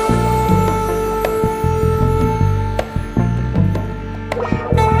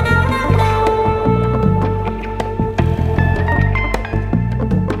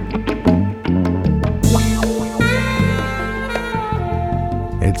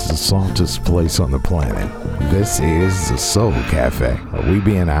 It's the softest place on the planet. This is the Soul Cafe. Are we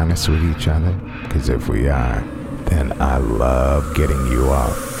being honest with each other? Because if we are, then I love getting you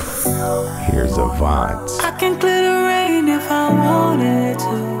off. Here's Avant. I can clear the rain if I wanted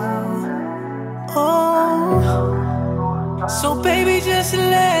to. Oh, so baby, just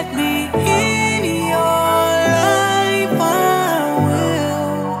let me in your life. I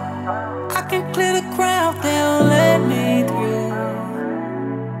will. I can clear the crowd, they'll let me through.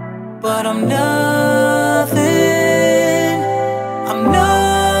 But I'm nothing. I'm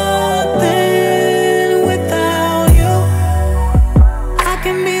nothing without you. I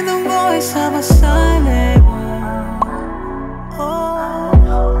can be the voice of a silent one. Oh,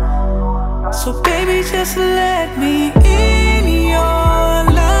 so baby, just let me in your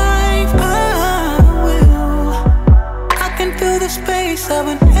life. I will. I can fill the space of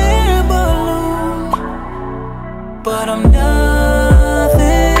an air balloon. But I'm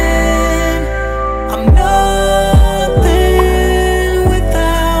nothing. I'm nothing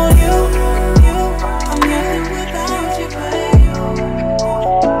without you. I'm nothing without you, baby.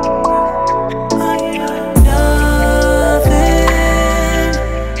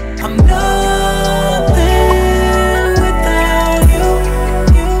 I'm nothing without you.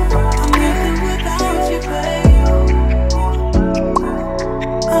 I'm nothing without you, baby.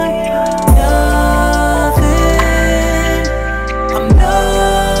 I'm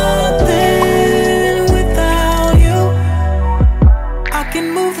nothing without you. I can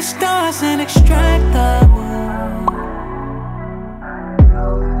move the stars and extract the moon,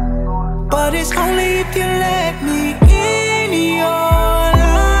 but it's only if you let me in your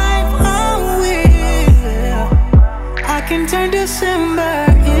life. I will. I can turn December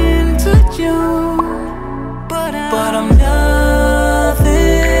into June, but I'm nothing.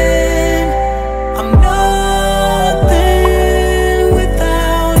 I'm nothing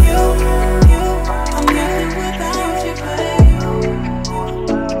without you. I'm nothing without you, baby.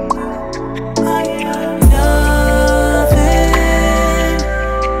 I'm nothing.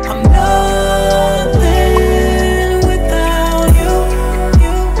 I'm nothing without you.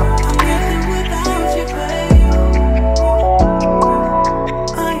 I'm nothing without you, baby.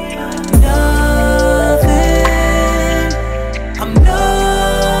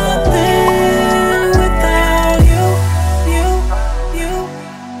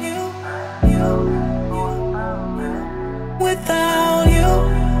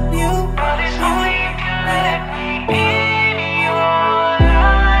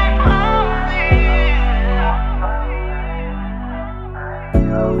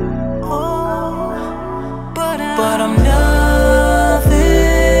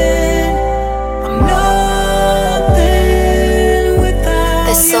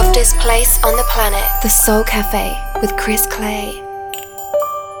 place on the planet. The Soul Cafe with Chris Clay.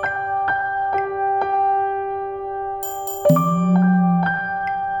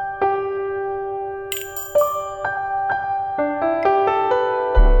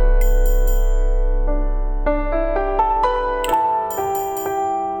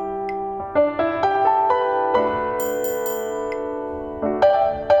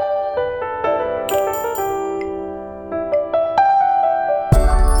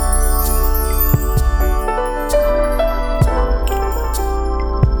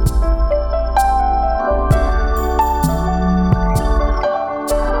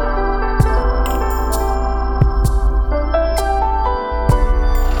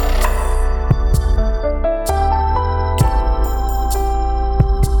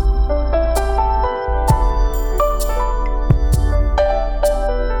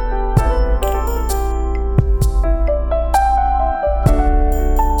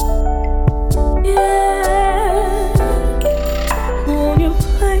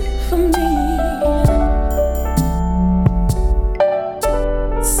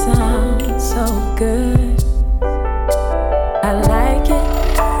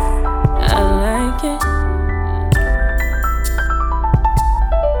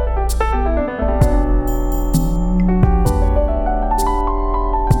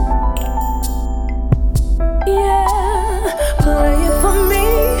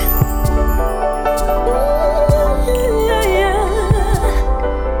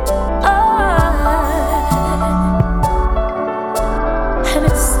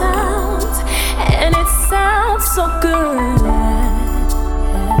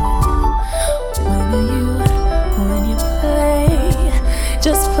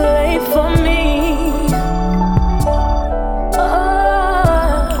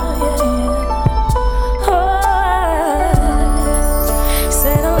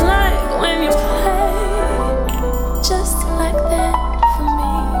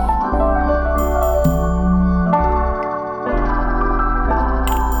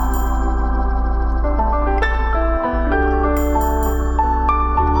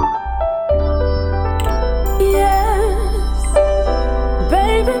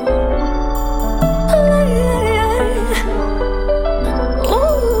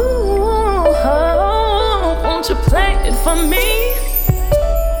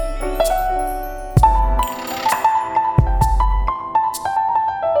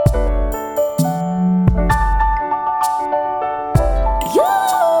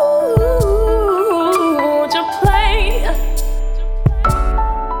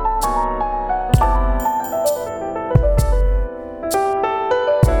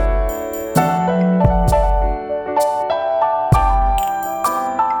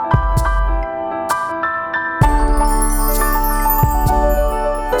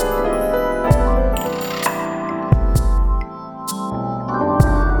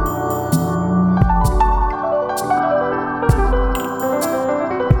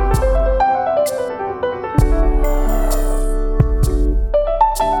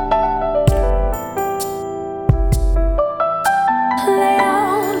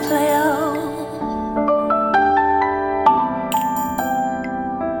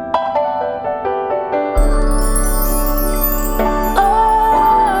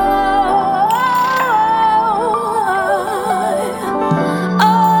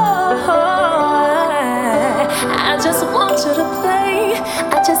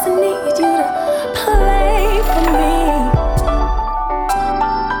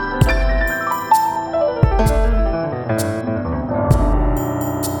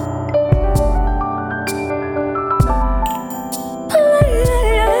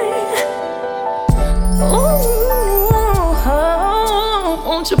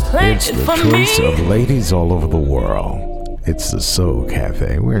 It's the choice of ladies all over the world. It's the Soul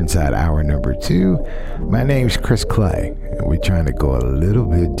Cafe. We're inside hour number 2. My name's Chris Clay, and we're trying to go a little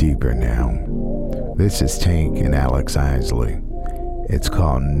bit deeper now. This is Tank and Alex Isley. It's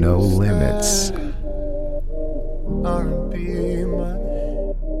called No Limits. R&B,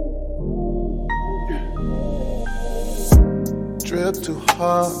 drip too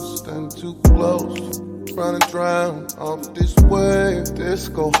hard, stand too close. Run and drown off this wave. This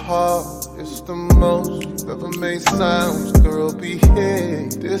go hard, it's the most you've ever made sounds. Girl,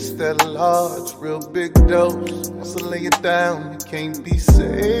 behave. This that large, real big dose. So lay it down, you can't be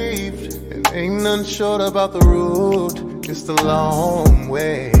saved. It ain't nothing short about the road. It's the long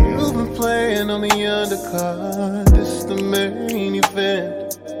way. You've been playing on the undercard. This the main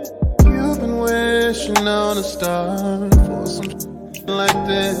event. You've been wishing on a star for some like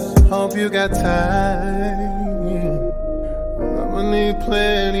this. Hope you got time. I'ma I'ma need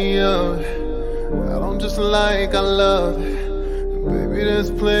plenty of it. I don't just like, I love it. Baby, there's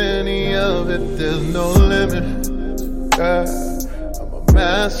plenty of it. There's no limit. Yeah. I'm a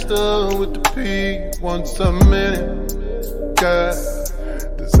master with the P once a minute. Yeah.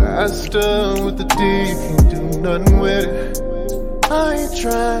 Disaster with the D, can't do nothing with it. I ain't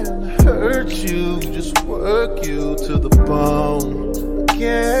trying to hurt you, just work you to the bone.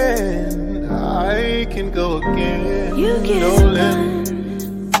 Again, I can go again. You get no it limit.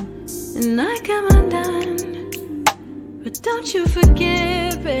 done, and I come undone. But don't you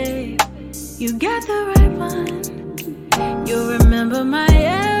forget, babe, you got the right one. You'll remember my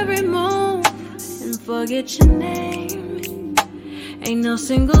every move and forget your name. Ain't no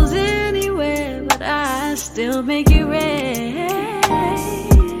singles anywhere, but I still make it rain.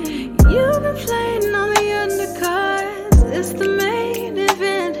 You've been playing on the undercards, it's the main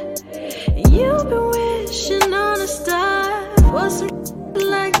event. You've been wishing on a star for some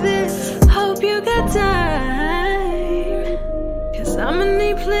like this. Hope you got time, 'cause I'ma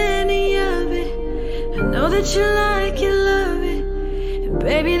need plenty of it. I know that you like it, love it. And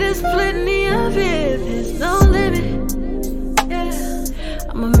baby, there's plenty of it, there's no limit.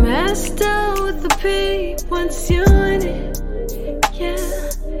 I'm a master with the P once you in it. Yeah.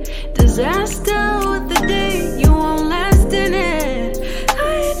 Disaster with the D, you won't last in it.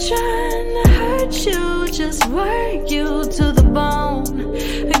 I ain't trying to hurt you, just work you to the bone.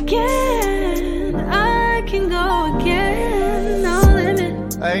 Again, I can go again, no limit.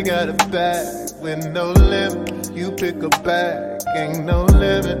 I got a bag with no limit. You pick a bag, ain't no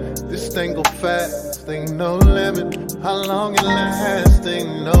limit. This thing go fast, ain't no limit. How long it lasts,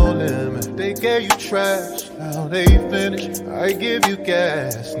 ain't no limit. They gave you trash, now they finished. I give you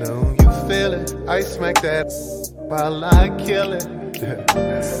gas, no, you feel it. I smack that while I kill it.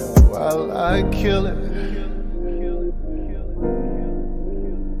 While I kill it.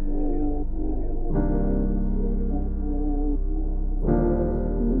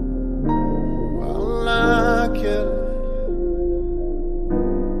 While I kill it.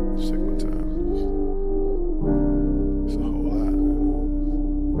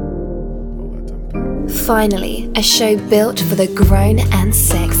 Finally, a show built for the grown and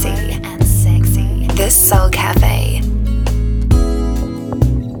sexy. The Soul Cafe.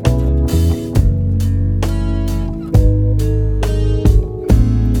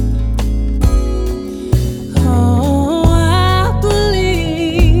 Oh, I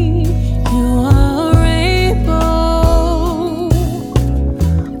believe you are a rainbow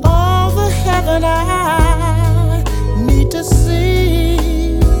over heaven. I need to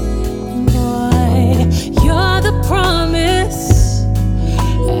see, boy, you're the promise,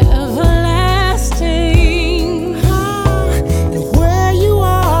 everlasting. And where you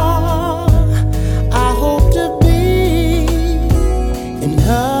are, I hope to be. And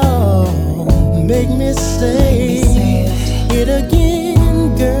oh, make me say it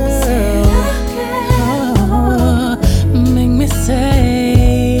again, girl. Oh, make me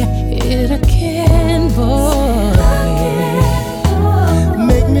say it again, boy.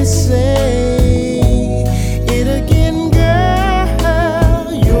 Make me say it again,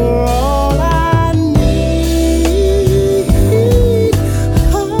 girl. You're all I need.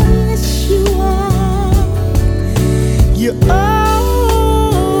 Oh, yes, you are. You're all.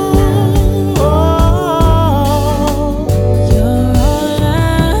 You're all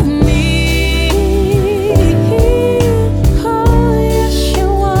I need. Oh, yes, you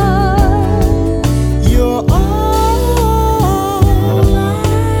are. You're all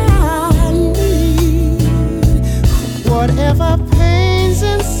I need. Whatever pain's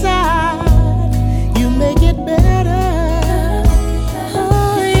inside, you make it better.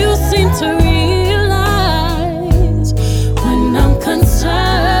 Oh, you seem to realize when I'm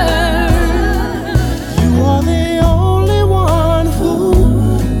concerned. You are the only one who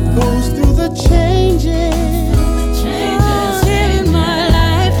goes through the changes in my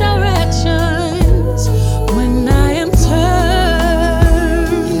life directions when I am turned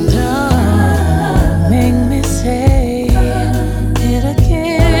on. Make me say it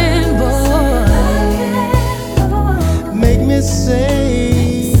again, boy. Make me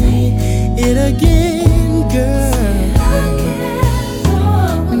say it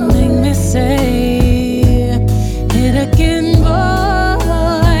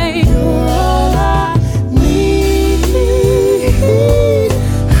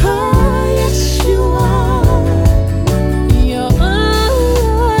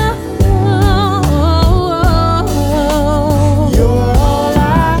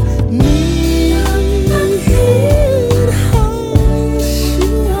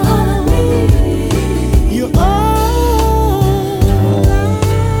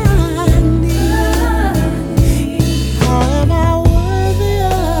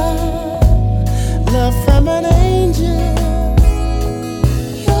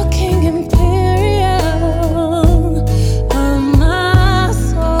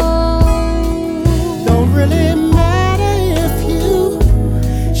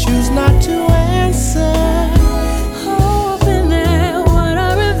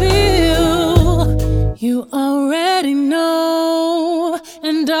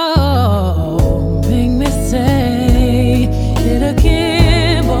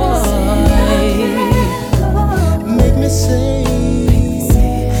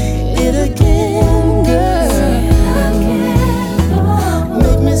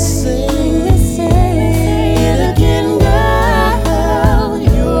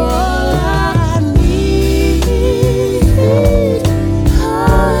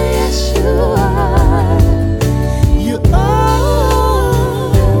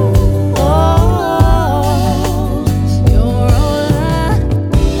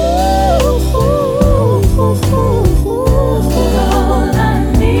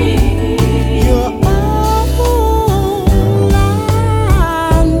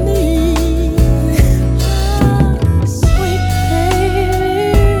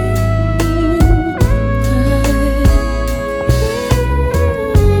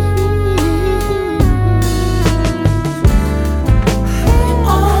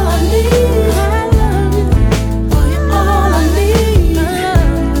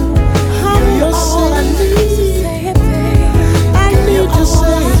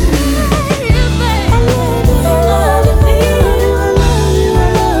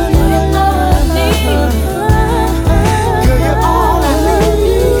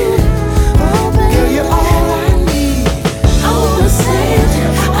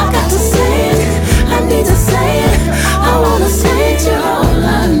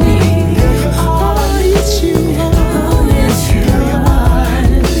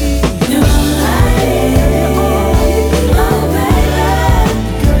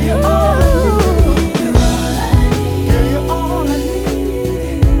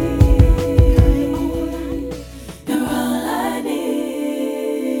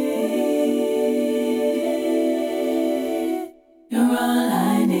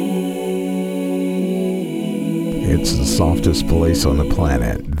It's the softest place on the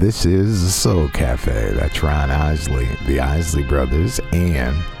planet. This is the Soul Cafe. That's Ron Isley, the Isley Brothers,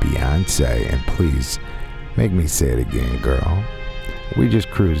 and Beyonce. And please, make me say it again, girl. We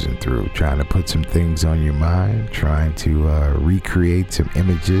just cruising through, trying to put some things on your mind, trying to recreate some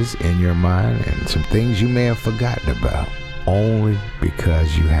images in your mind and some things you may have forgotten about, only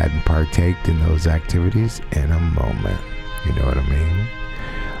because you hadn't partaked in those activities in a moment. You know what I mean?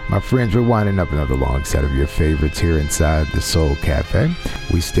 My friends, we're winding up another long set of your favorites here inside the Soul Cafe.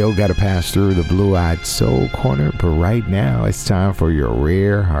 We still got to pass through the Blue-Eyed Soul Corner, but right now it's time for your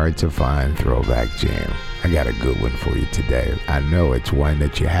rare, hard-to-find throwback jam. I got a good one for you today. I know it's one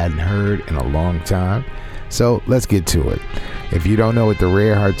that you hadn't heard in a long time, so let's get to it. If you don't know what the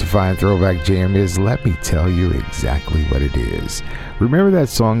rare, hard-to-find throwback jam is, let me tell you exactly what it is. Remember that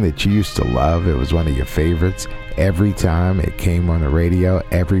song that you used to love? It was one of your favorites. Every time it came on the radio,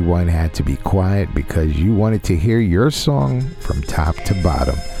 everyone had to be quiet because you wanted to hear your song from top to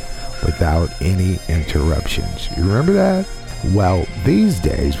bottom without any interruptions. You remember that? Well, these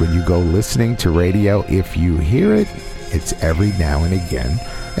days when you go listening to radio, if you hear it, it's every now and again.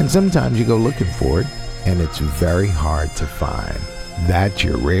 And sometimes you go looking for it, and it's very hard to find. That's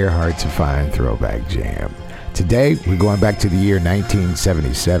your rare, hard to find throwback jam. Today, we're going back to the year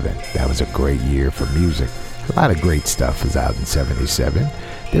 1977. That was a great year for music. A lot of great stuff was out in 77.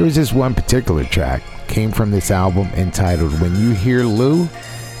 There was this one particular track, came from this album entitled When You Hear Lou,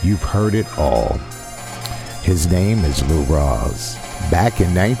 You've Heard It All. His name is Lou Rawls. Back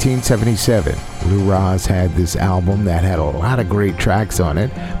in 1977, Lou Rawls had this album that had a lot of great tracks on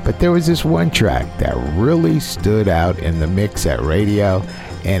it, but there was this one track that really stood out in the mix at radio,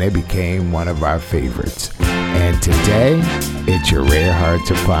 and it became one of our favorites. And today, it's your rare, hard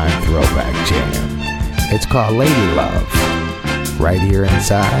to find throwback jam. It's called Lady Love, right here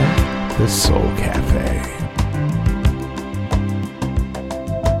inside the Soul Cafe.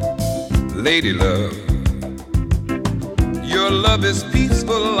 Lady Love, your love is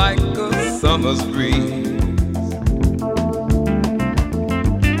peaceful like a summer's breeze.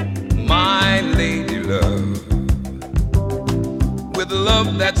 My lady love, with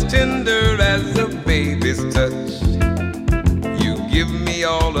love that's tender as a baby's touch, you give me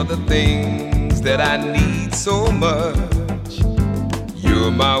all of the things that I need so much.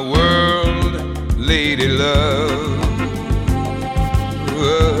 You're my world, lady love.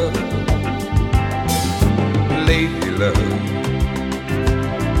 Lady love,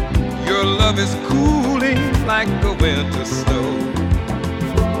 your love is cooling like the winter snow.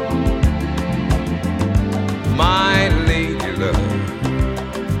 My lady love,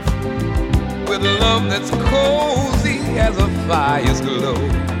 with love that's cozy as a fire's glow.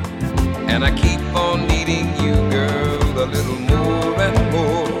 And I keep on needing you, girl, a little more and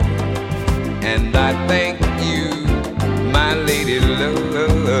more. And I thank you, my lady love.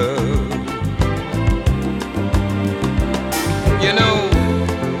 You know,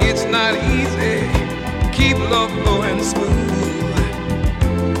 it's not easy, keep love flowing smooth.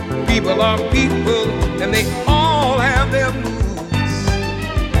 People are people, and they all have their moods.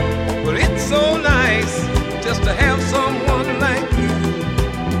 But it's so nice just to have someone like you,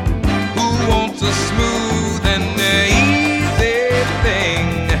 who wants a smooth and easy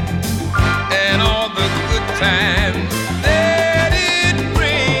thing, and all the good times that it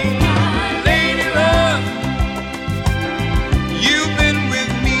brings. Lady love, you've been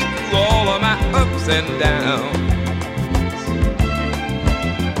with me through all of my ups and downs.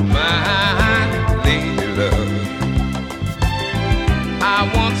 My lady love, I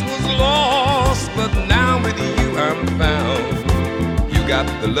once was lost, but now with you I'm found. You got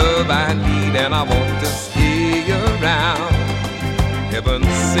the love I need, and I want to stay around. Heaven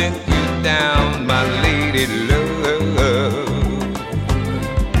sent you down, my lady love.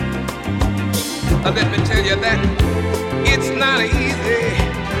 Let me tell you that it's not easy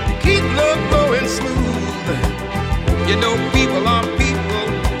to keep love flowing smooth. You know, people are people,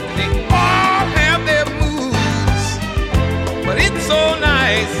 and they all have their moods. But it's so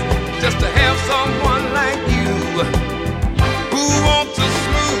nice just to have someone like you, who wants a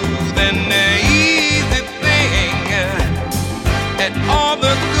smooth and easy thing, and all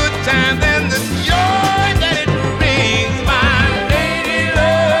the good times and the joy that it brings. My lady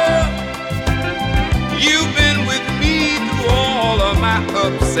love, you've been with me through all of my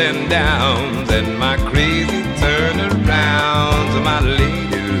ups and downs and my crazy turnarounds. My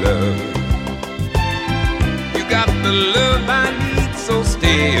lady love, you got the love I need, so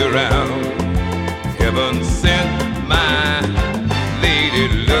stay around. Heaven sent my lady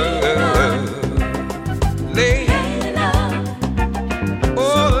love. Lady love.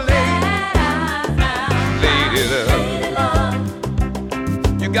 Oh,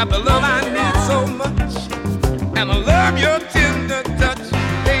 got the love I need so much, and I love your tender touch,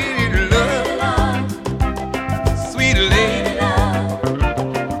 lady love, sweet lady love.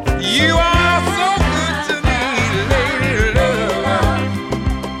 You are so good to me, lady love,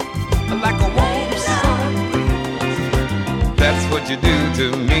 like a warm sun breeze. That's what you do to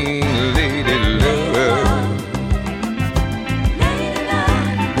me, lady love.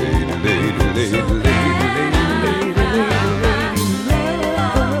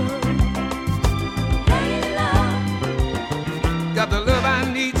 Got the love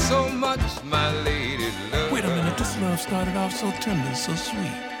I need so much, my lady love. Wait a minute, this love started off so tender, so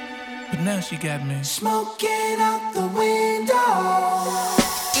sweet, but now she got me smoking out the window.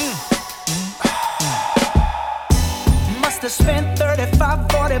 Must have spent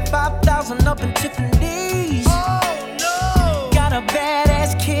 45,000 up in Tiffany's. Oh no! Got a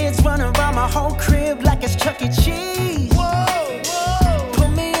badass kids running around my whole crib like it's Chuck E. Cheese. Whoa, whoa! Put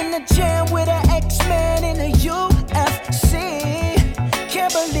me in the jam with an X-Men in the UFC.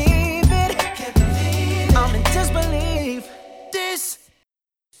 Can't believe it. I'm in disbelief. This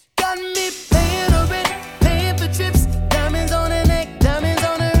got me paying a rent, paying for trips, diamonds on the neck, diamonds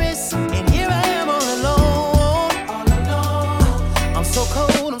on the wrist, and here I am all alone. I'm so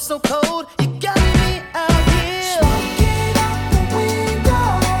cold, I'm so cold. You got me out here smoking out the window,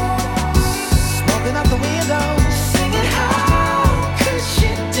 smoking out the window, singing, how could she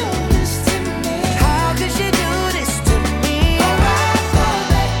do this to me? How could she do this to me? Oh, I thought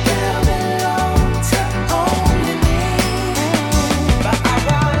that girl belonged to only me, but I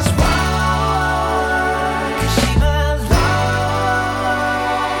was wrong, 'cause she belonged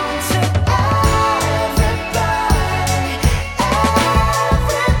to everybody.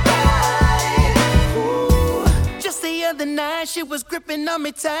 Ooh. Just the other night, she was gripping on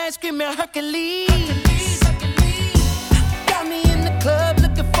me tight, screaming Hercules. Got me in the club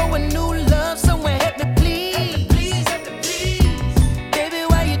looking for a new love, someone help me please. Baby,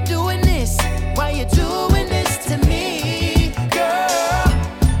 why you doing this? Why you doing this to me, girl?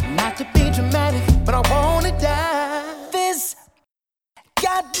 Not to be dramatic, but I wanna die. This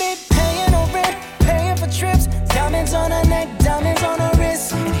got me paying no rent, paying for trips, diamonds on her neck, diamonds on her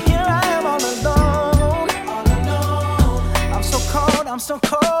wrist, and here I am all alone. I'm so cold, I'm so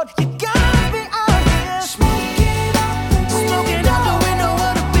cold. You got me out here smoking out the window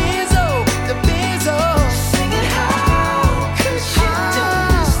of the Benzo, singing, how could she do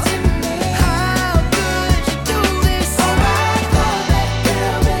this to me? How could you do this? Oh, I thought that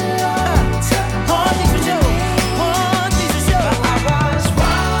girl belonged to one thing for sure, one thing for sure. But I was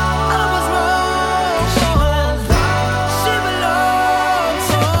wrong. She belonged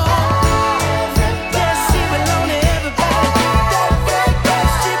to everybody. Yes, she belonged to everybody.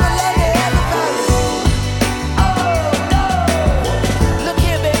 She belonged to everybody. Oh no! Look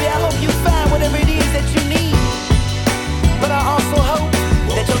here, baby. I hope you find whatever it is that you need. But I also hope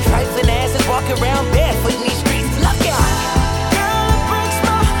that your trifling ass is walking around barefoot in these streets. Look out! Girl, it breaks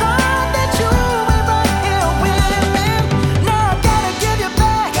my heart that you ain't right here with me. Now I gotta give you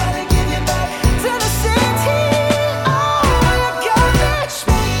back to the city. Oh, you got me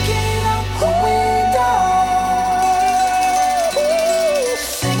smoking out the window,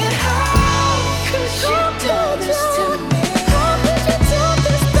 singing, how could you do this to me? How could you do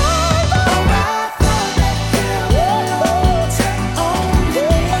this, baby? Oh, I thought that girl belonged to only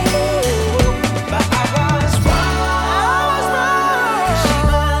me, but I was wrong. She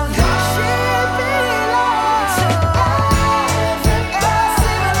belonged to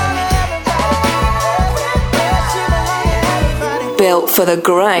everybody. Built for the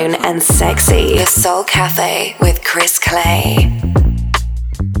grown and sexy. The Soul Cafe with Chris Clay.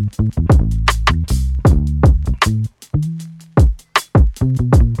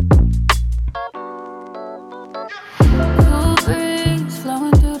 Cool breeze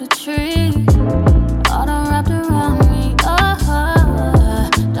flowing through the trees, all done wrapped around me. Oh,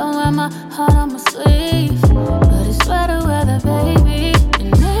 don't wear my heart on my sleeve, but it's sweater weather, baby.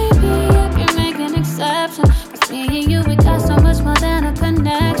 And maybe I can make an exception, 'cause me and you, we got so much more than a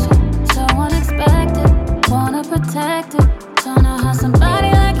connection. So unexpected, wanna protect it. Don't know how somebody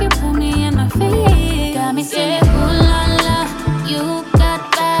like you put me in my feet. Got me saying, ooh la la, you got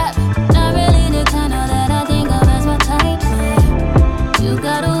that. Not really the kind of that I think of as my type, but you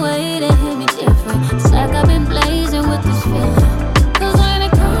got a way to hit me different. It's like I've been blazing with this feeling. 'Cause when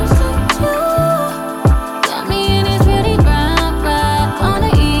it comes to you, got me in this pretty brown ride on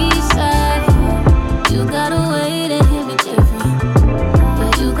the east side. You got a way to hit me different.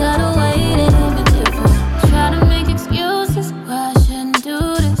 Yeah, you got a way to hit me different. Try to make excuses why I shouldn't do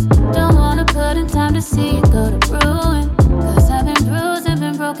this. Don't wanna put in time to see it go to ruin. 'Cause I've been bruised and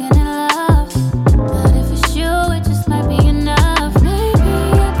been broken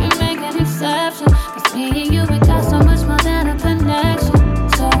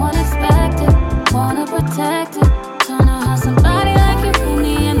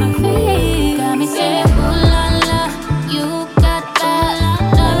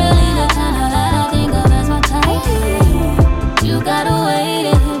way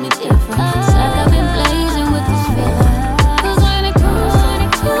to hit me different. It's like I've been blazing with this feeling. 'Cause when it comes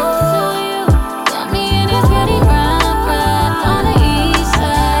to you, got me in this pretty brown ride on the east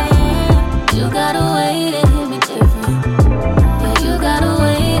side. You got a way to hit me different. Yeah, you got a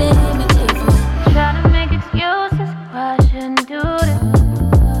way to hit me different. Try to make excuses why I shouldn't do this.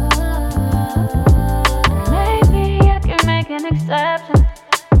 Maybe I can make an exception,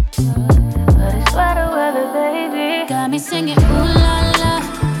 but it's weather, weather, baby. Got me singing ooh la la,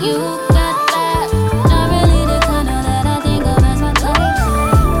 you got that. Not really the kind of that I think of as my type.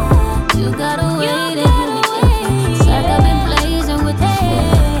 You got a way to hit me different. It's like I've been blazing with this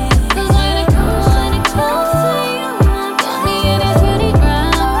feeling. 'Cause when it comes to you, got me in this pretty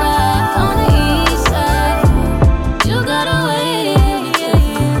brown ride on the east side. You got a way to hit me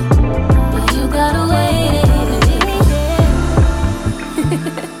different. Yeah, you got a way to hit me different.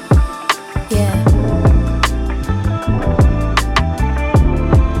 Yeah.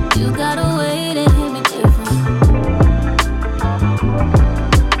 You got a way to hit me different.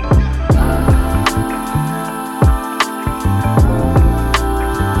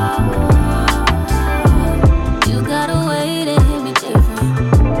 You got a way to hit me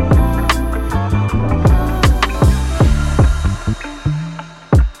different.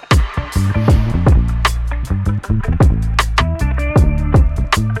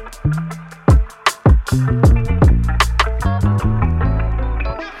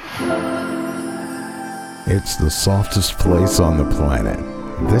 It's the softest place on the planet.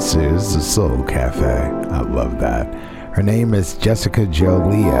 This is the Soul Cafe. I love that. Her name is Jessica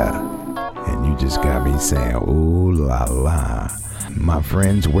Jolia, and you just got me saying, ooh la la. My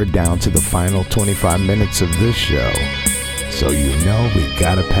friends, we're down to the final 25 minutes of this show. So you know we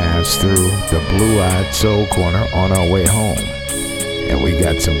gotta pass through the Blue-Eyed Soul Corner on our way home. And we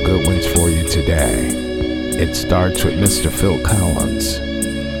got some good ones for you today. It starts with Mr. Phil Collins.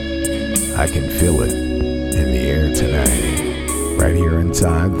 I can feel it in the air tonight, right here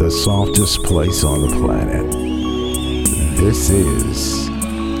inside the softest place on the planet. This is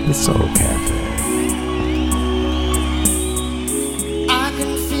the Soul Cafe. I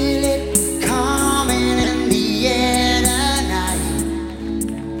can feel it coming in the air tonight.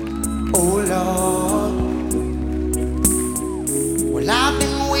 Oh Lord, well I've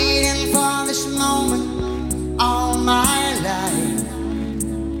been waiting for this moment all my life.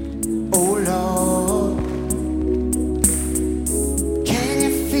 Oh Lord, can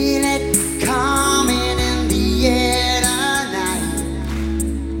you feel it coming in the air tonight?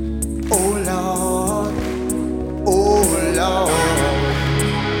 Oh Lord, oh Lord.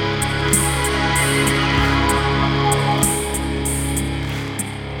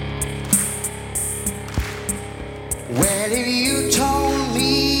 Well, if you told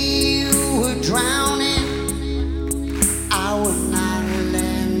me you were drowning, I would not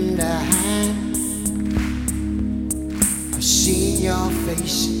lend a hand. I've seen your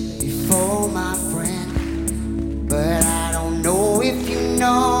face before, my friend, but I don't know if you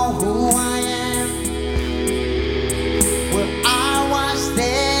know who I am. Well, I was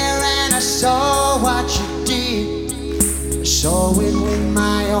there and I saw what you did. I saw it with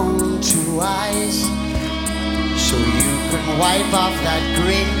my own two eyes. So you can wipe off that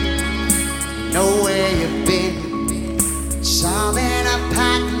grin, know where you've been. Something a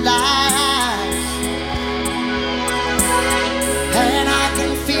packed lies, and I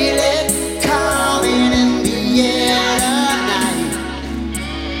can feel it coming in the air tonight.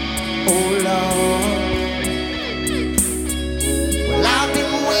 Oh Lord, well I've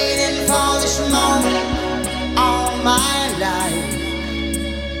been waiting for this moment all my life.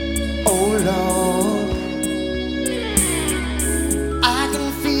 Oh Lord, I can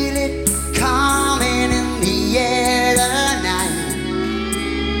feel it coming in the air tonight.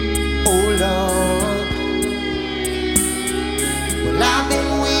 Oh Lord, well I've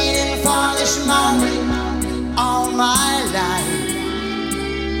been waiting for this moment all my life.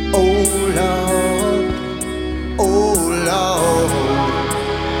 Oh Lord, oh Lord.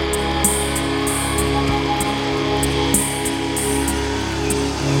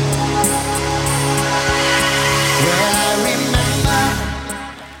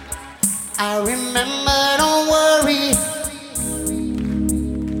 I remember, don't worry.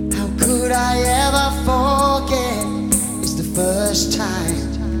 How could I ever forget? It's the first time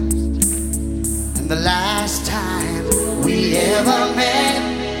and the last time we ever met.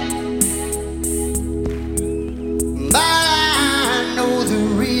 But I know the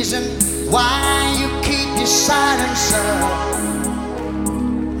reason why you keep your silence up.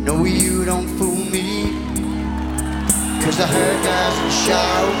 No, you don't fool me, 'cause the hurt doesn't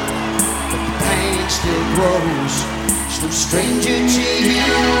show. Pain still grows. So stranger to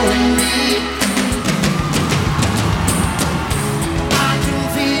you and me. I can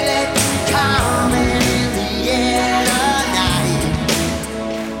feel it coming in the air tonight.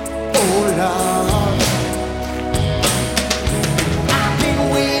 Oh Lord, I've been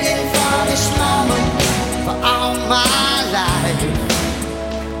waiting for this moment for all my life.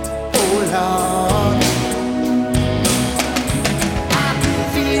 Oh Lord, I can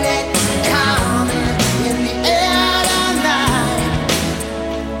feel it coming in the air tonight.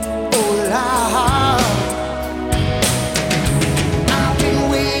 Oh Lord, I've been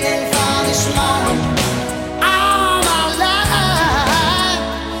waiting for this moment all my life.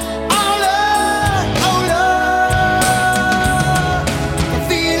 Oh Lord, oh Lord, I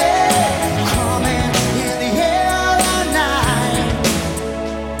feel it coming in the air tonight.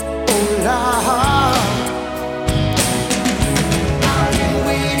 Oh Lord, I've been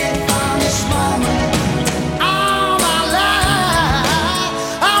waiting for this moment all my life.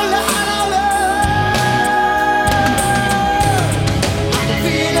 Oh Lord, oh Lord, I can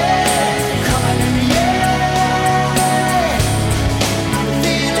feel it coming in the air. I can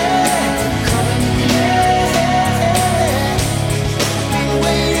feel it coming in the air. Been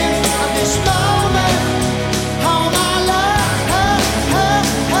waiting for this moment all my life.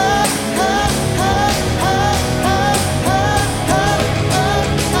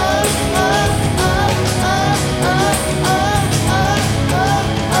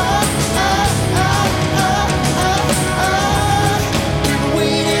 Been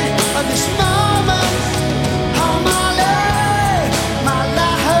waiting for this moment all my life, my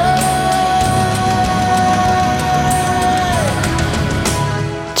life.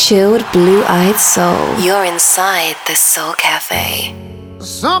 Chilled blue-eyed soul. You're inside the Soul Cafe.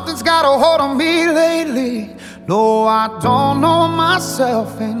 Something's got a hold on me lately. No, I don't know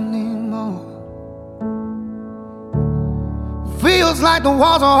myself anymore. Feels like the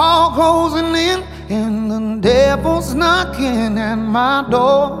walls are all closing in, and the devil's knocking at my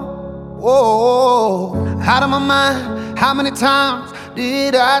door. Whoa, out of my mind. How many times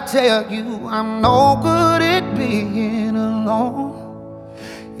did I tell you I'm no good at being alone?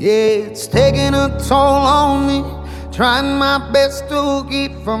 Yeah, it's taking a toll on me. Trying my best to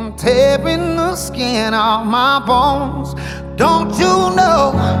keep from tearing the skin off my bones. Don't you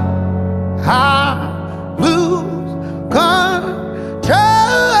know I lose control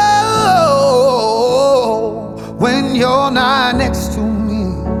when you're not next to me?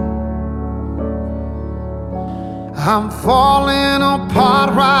 I'm falling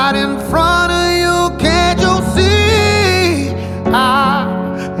apart right in front of you. Can't you see? I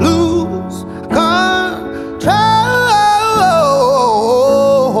lose control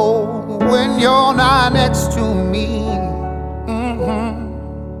when you're not next to me.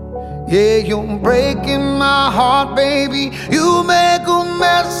 Yeah, you're breaking my heart, baby. You make a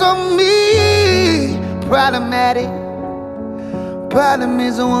mess of me. Problematic. Problem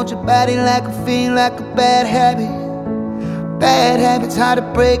is I want your body like I feel like a bad habit. Bad habits hard to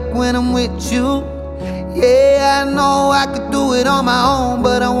break when I'm with you. Yeah, I know I could do it on my own,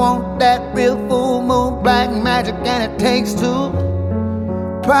 but I want that real full moon black magic, and it takes two.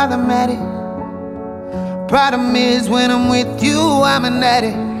 Problematic. Problem is when I'm with you, I'm an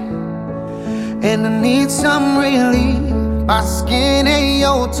addict, and I need some relief. My skin ain't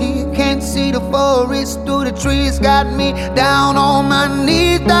your teeth, can't see the forest through the trees. Got me down on my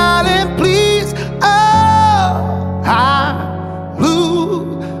knees, darling, please. Oh, I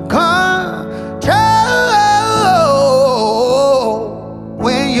lose control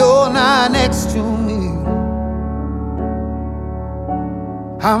when you're not next to me.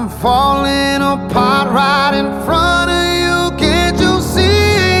 I'm falling apart right in front of you. Can't you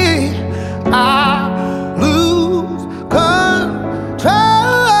see? I lose control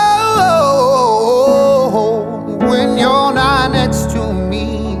when you're not next to me.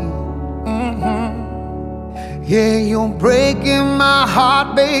 Yeah, you're breaking my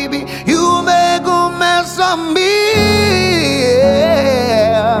heart, baby. You make a mess of me. Yeah.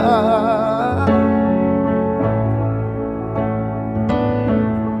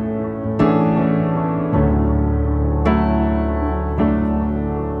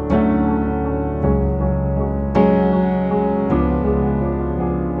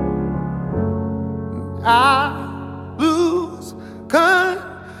 I lose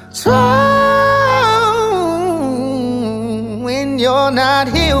control when you're not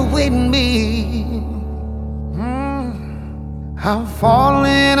here with me. I'm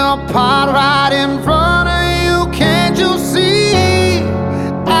falling apart right in front of you. Can't you see?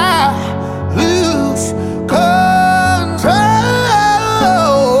 I lose control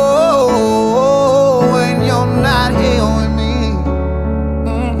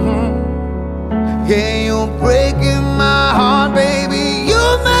Yeah, you're breaking my heart, baby. You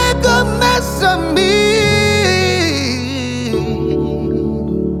make a mess of me.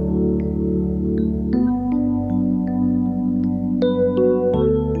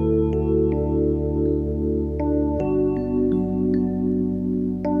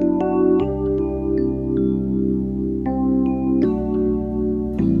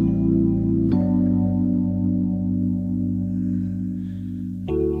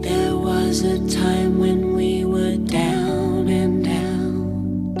 was a time when we were down and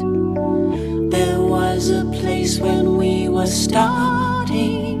out. There was a place when we were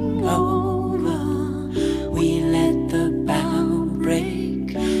starting over. We let the bow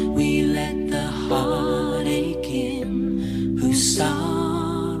break, we let the heart ache in. Who's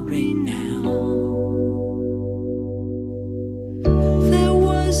sorry now? There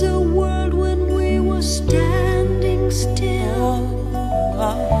was a world when we were standing still,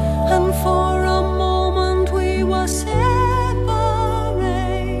 and for a moment we were separated.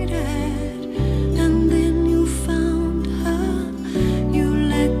 And then you found her, you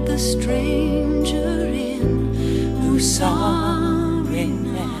let the stranger in. Who's sorry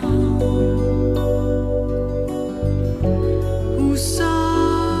now? Who's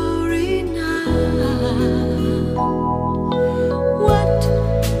sorry now?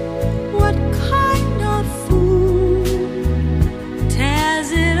 What kind of fool tears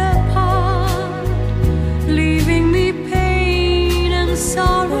it apart, leaving me pain and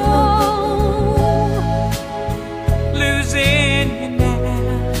sorrow? Losing you now,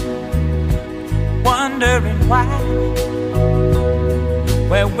 wondering why.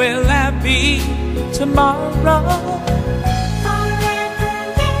 Where will I be tomorrow?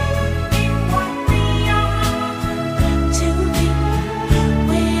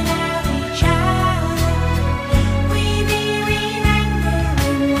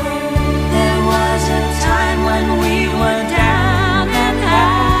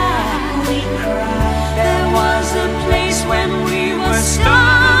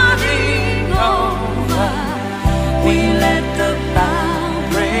 Starting over, we let the bow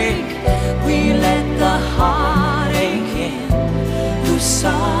break, we let the heart ache in. Who's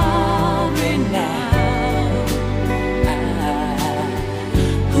sorry now?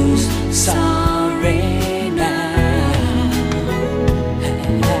 Who's sorry now?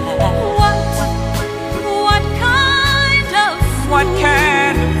 What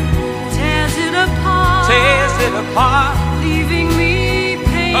kind of tears it apart? Tears it apart, leaving me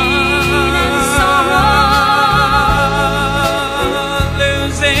pain and sorrow.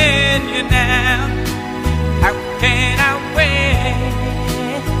 Losing you now, how can I wait?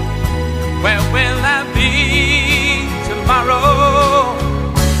 Where will I be tomorrow?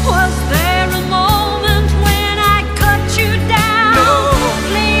 Was there a moment when I cut you down? No.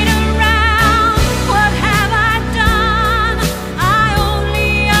 Played around, what have I done? I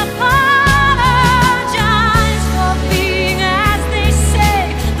only apologize for being, as they say,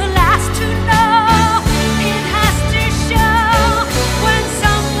 the last to know. It has to show when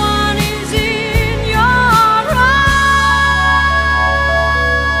someone is in your eyes.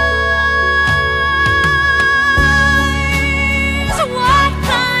 What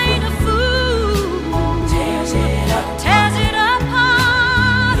kind of fool tears it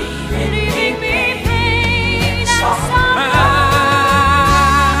apart, leaving me pain and sorrow?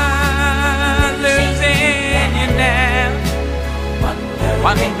 Losing you now,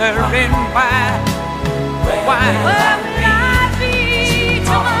 wondering why Where will I be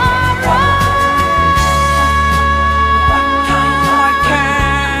tomorrow? What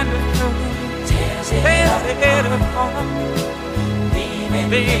kind of fool tears it apart, leaving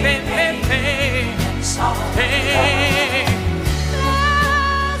me pain and sorrow.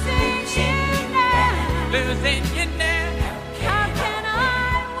 Losing you now, how can I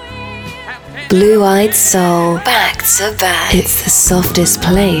win? Blue-Eyed Soul, back to back. It's the softest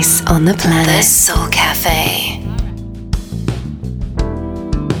place on the planet. The Soul Cafe.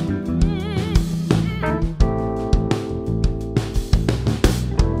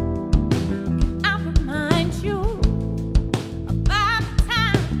 I remind you about the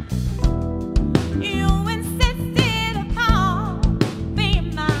time you insisted upon being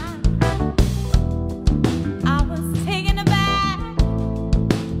mine. I was taken aback,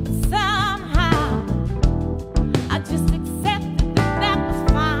 but somehow I just accepted that was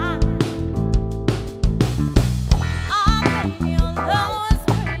fine.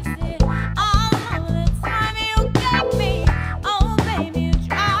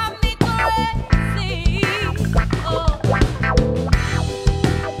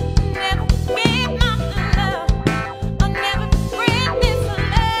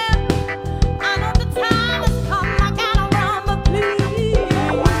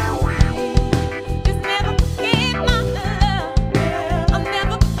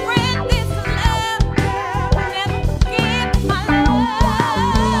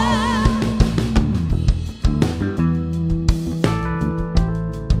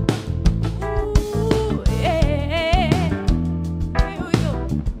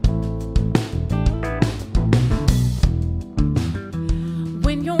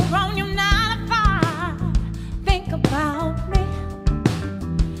 When you're on your 9 to 5, think about me.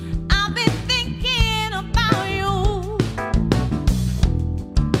 I've been thinking about you.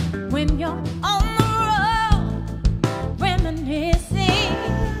 When you're on the road, reminiscing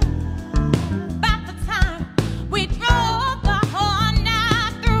about the time we drove the whole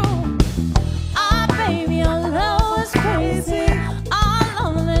night through. Oh, baby, your love was crazy.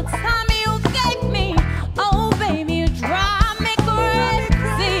 All of the time you gave me. Oh, baby, you drive me crazy.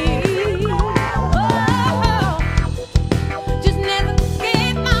 Oh, just never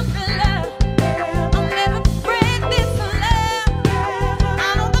forget my love. I'll never forget this love.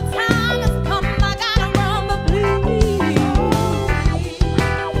 I know the time has come, I gotta run, but please,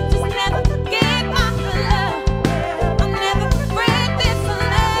 just never forget my love. I'll never forget this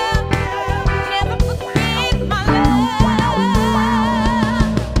love. Never forget my love.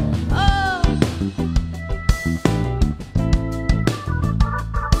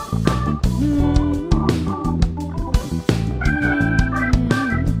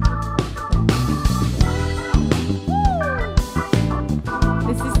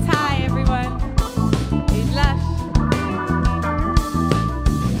 This is Ty, everyone. He's Lush.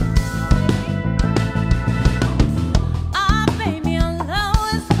 Oh, baby, your love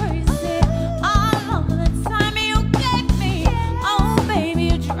was crazy. All of the time you gave me. Oh, baby,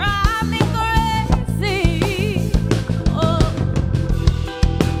 you drive me crazy. Oh,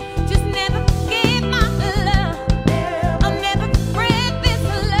 just never forget my love. I'll never forget this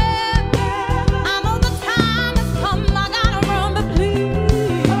love. I know the time has come, I gotta run, but please,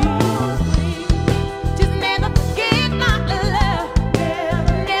 just never forget my love.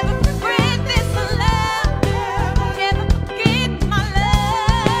 Never forget this love. Never forget my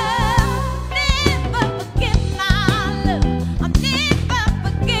love. Never forget my love. I'll never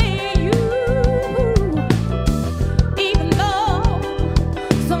forget you. Even though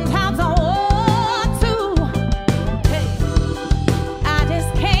sometimes I want to. Hey, I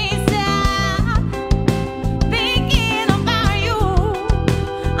just can't stop thinking about you.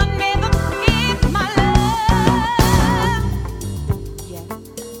 I'll never forget my love. Yeah.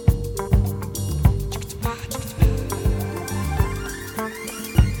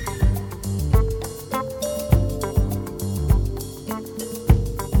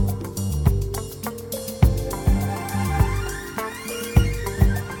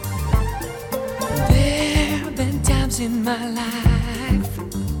 There have been times in my life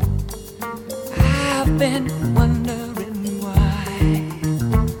I've been wondering why.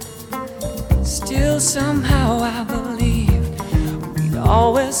 Still somehow I believe we'd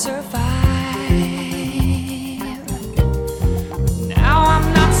always survive. Now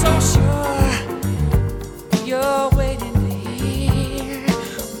I'm not so sure you're waiting to hear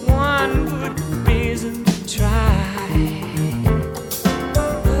one good reason to try.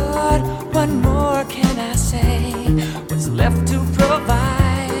 But what more can I say? What's left to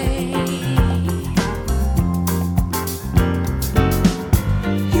provide?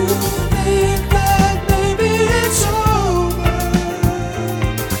 You think that maybe it's over.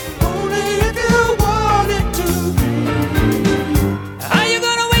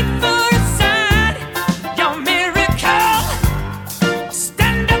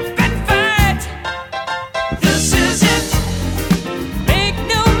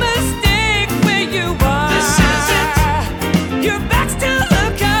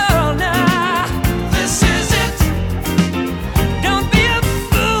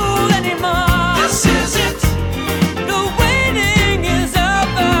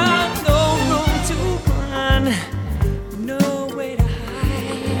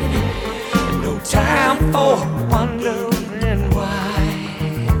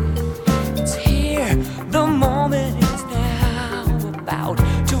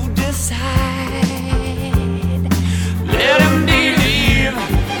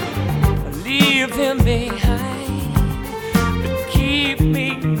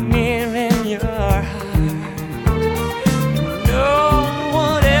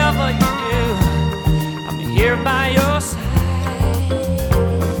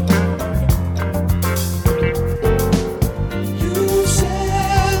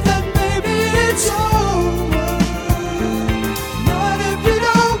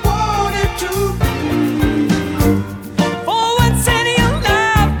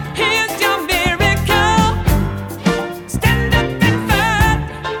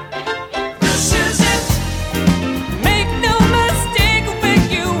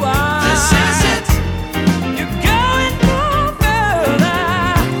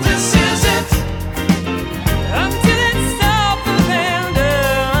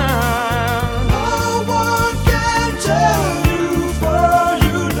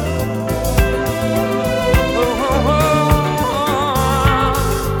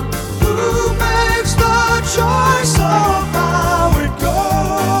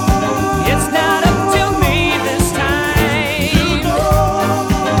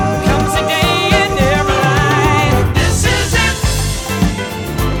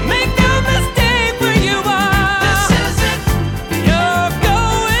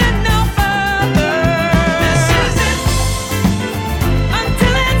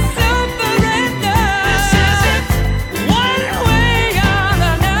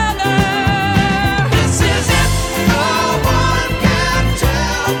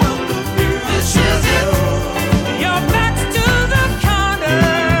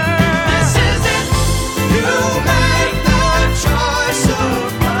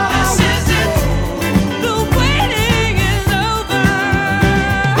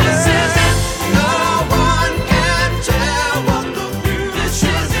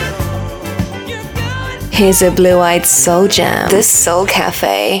 Here's a blue-eyed soul jam, The Soul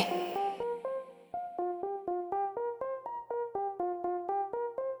Cafe.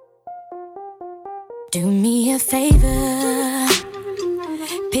 Do me a favor,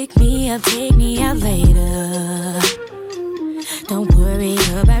 pick me up, take me out later. Don't worry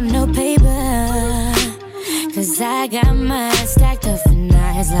about no paper, 'cause I got mine stacked up for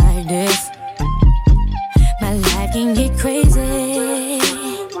nights like this. My life can get crazy,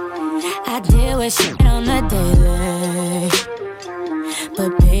 I deal with shit on the daily.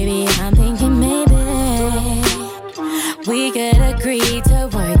 But baby, I'm thinking maybe we could agree to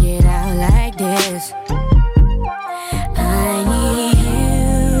work it out like this. I need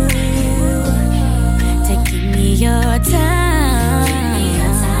you to give me your time.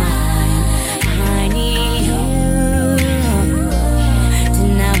 I need you to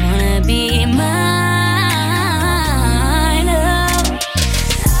not wanna be mine. Oh.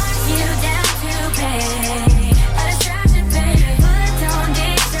 You down to pay a distraction, baby, but don't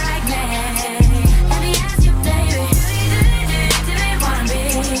distract me. Let me ask you, baby, do you wanna be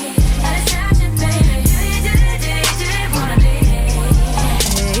a distraction, baby? Do you wanna be?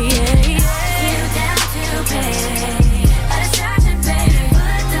 Yeah. You down to pay a distraction, baby,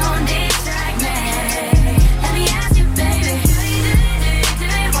 but don't distract me. Let me ask you, baby, do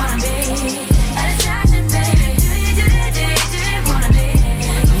you wanna be a distraction, baby? Do you wanna be?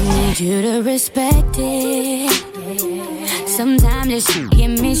 I need you to respect it. Sometimes this shit get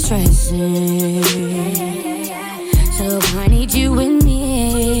me stressing, so I need you with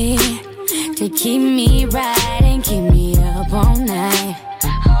me to keep me right and keep me up all night.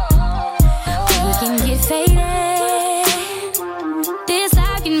 We can get faded, this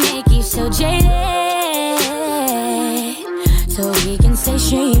life can make you so jaded, so we can stay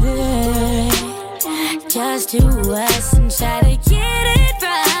shaded, just to us and try to get it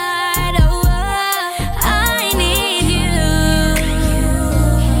right. Oh, I need you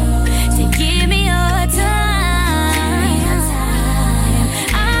to give me your time.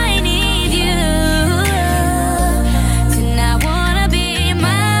 I need you to not wanna be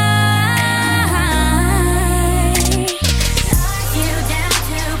mine. You down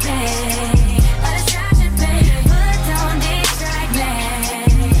to pay a distraction, baby, but don't distract me.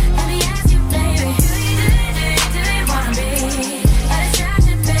 Let me ask you, baby, do you wanna be a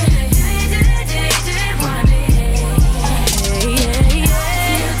distraction, baby? Do you wanna be? Yeah.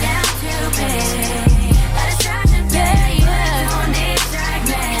 You down to pay a distraction, baby, but don't distract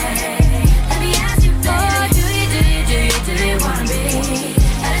me. Let me ask you, baby, do you wanna be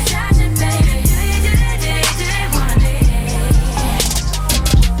a distraction, baby? Do you wanna be?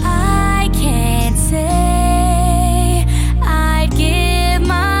 I can't say I'd give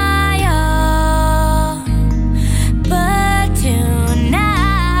my all, but tonight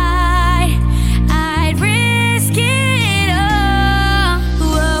I'd risk it all.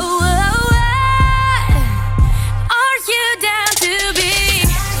 Are you down to be?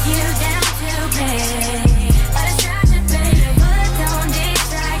 You down to be a distraction, baby, but don't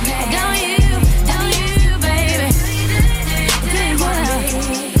distract me. Don't you, baby? Do you wanna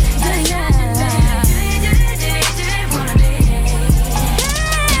be? Do you wanna be?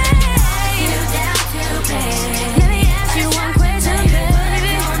 You down to be? Let me ask you one question,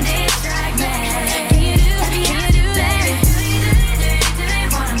 baby. Don't distract me. Can you do, baby? Do you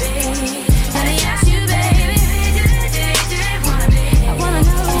wanna be? Let me ask you, baby. Do you wanna be? I wanna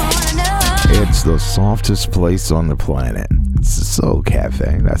know. It's the softest place on the planet. It's the Soul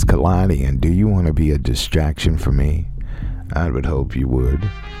Cafe. That's Kalani. And do you want to be a distraction for me? I would hope you would.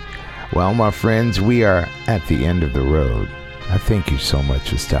 Well, my friends, we are at the end of the road. I thank you so much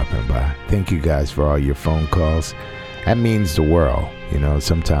for stopping by. Thank you guys for all your phone calls. That means the world. You know,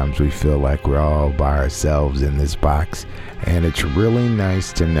 sometimes we feel like we're all by ourselves in this box. And it's really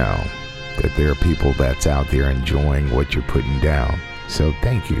nice to know that there are people that's out there enjoying what you're putting down. So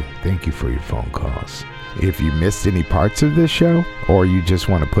thank you. Thank you for your phone calls. If you missed any parts of this show, or you just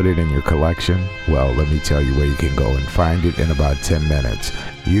want to put it in your collection, well, let me tell you where you can go and find it in about 10 minutes.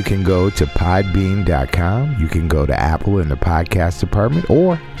 You can go to podbean.com, you can go to Apple in the podcast department,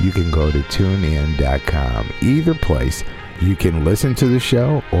 or you can go to tunein.com. Either place, you can listen to the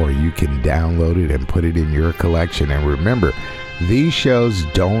show, or you can download it and put it in your collection. And remember, these shows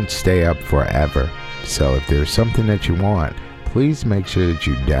don't stay up forever. So if there's something that you want, please make sure that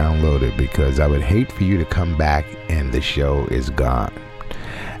you download it, because I would hate for you to come back and the show is gone.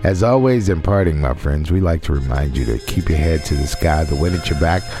 As always, in parting, my friends, we like to remind you to keep your head to the sky, the wind at your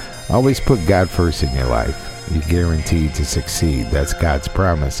back. Always put God first in your life. You're guaranteed to succeed. That's God's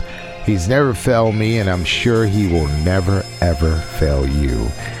promise. He's never failed me, and I'm sure he will never, ever fail you.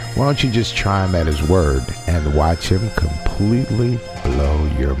 Why don't you just try him at his word and watch him completely blow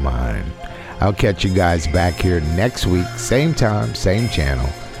your mind. I'll catch you guys back here next week, same time, same channel.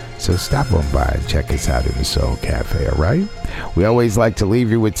 So stop on by and check us out in the Soul Cafe, all right? We always like to leave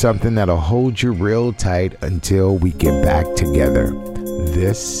you with something that'll hold you real tight until we get back together.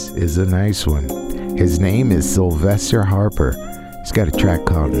 This is a nice one. His name is Sylvester Harper. He's got a track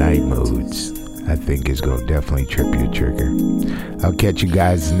called Night Moods. I think it's going to definitely trip your trigger. I'll catch you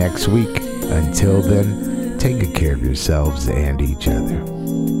guys next week. Until then, take good care of yourselves and each other.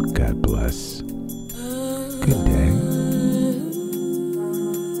 God bless. Good day.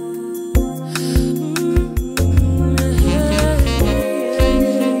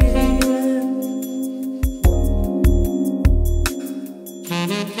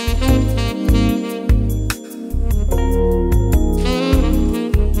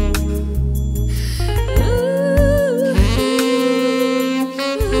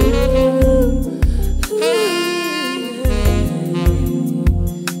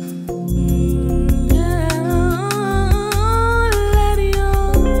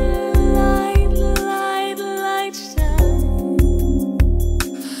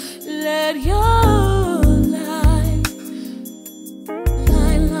 Let your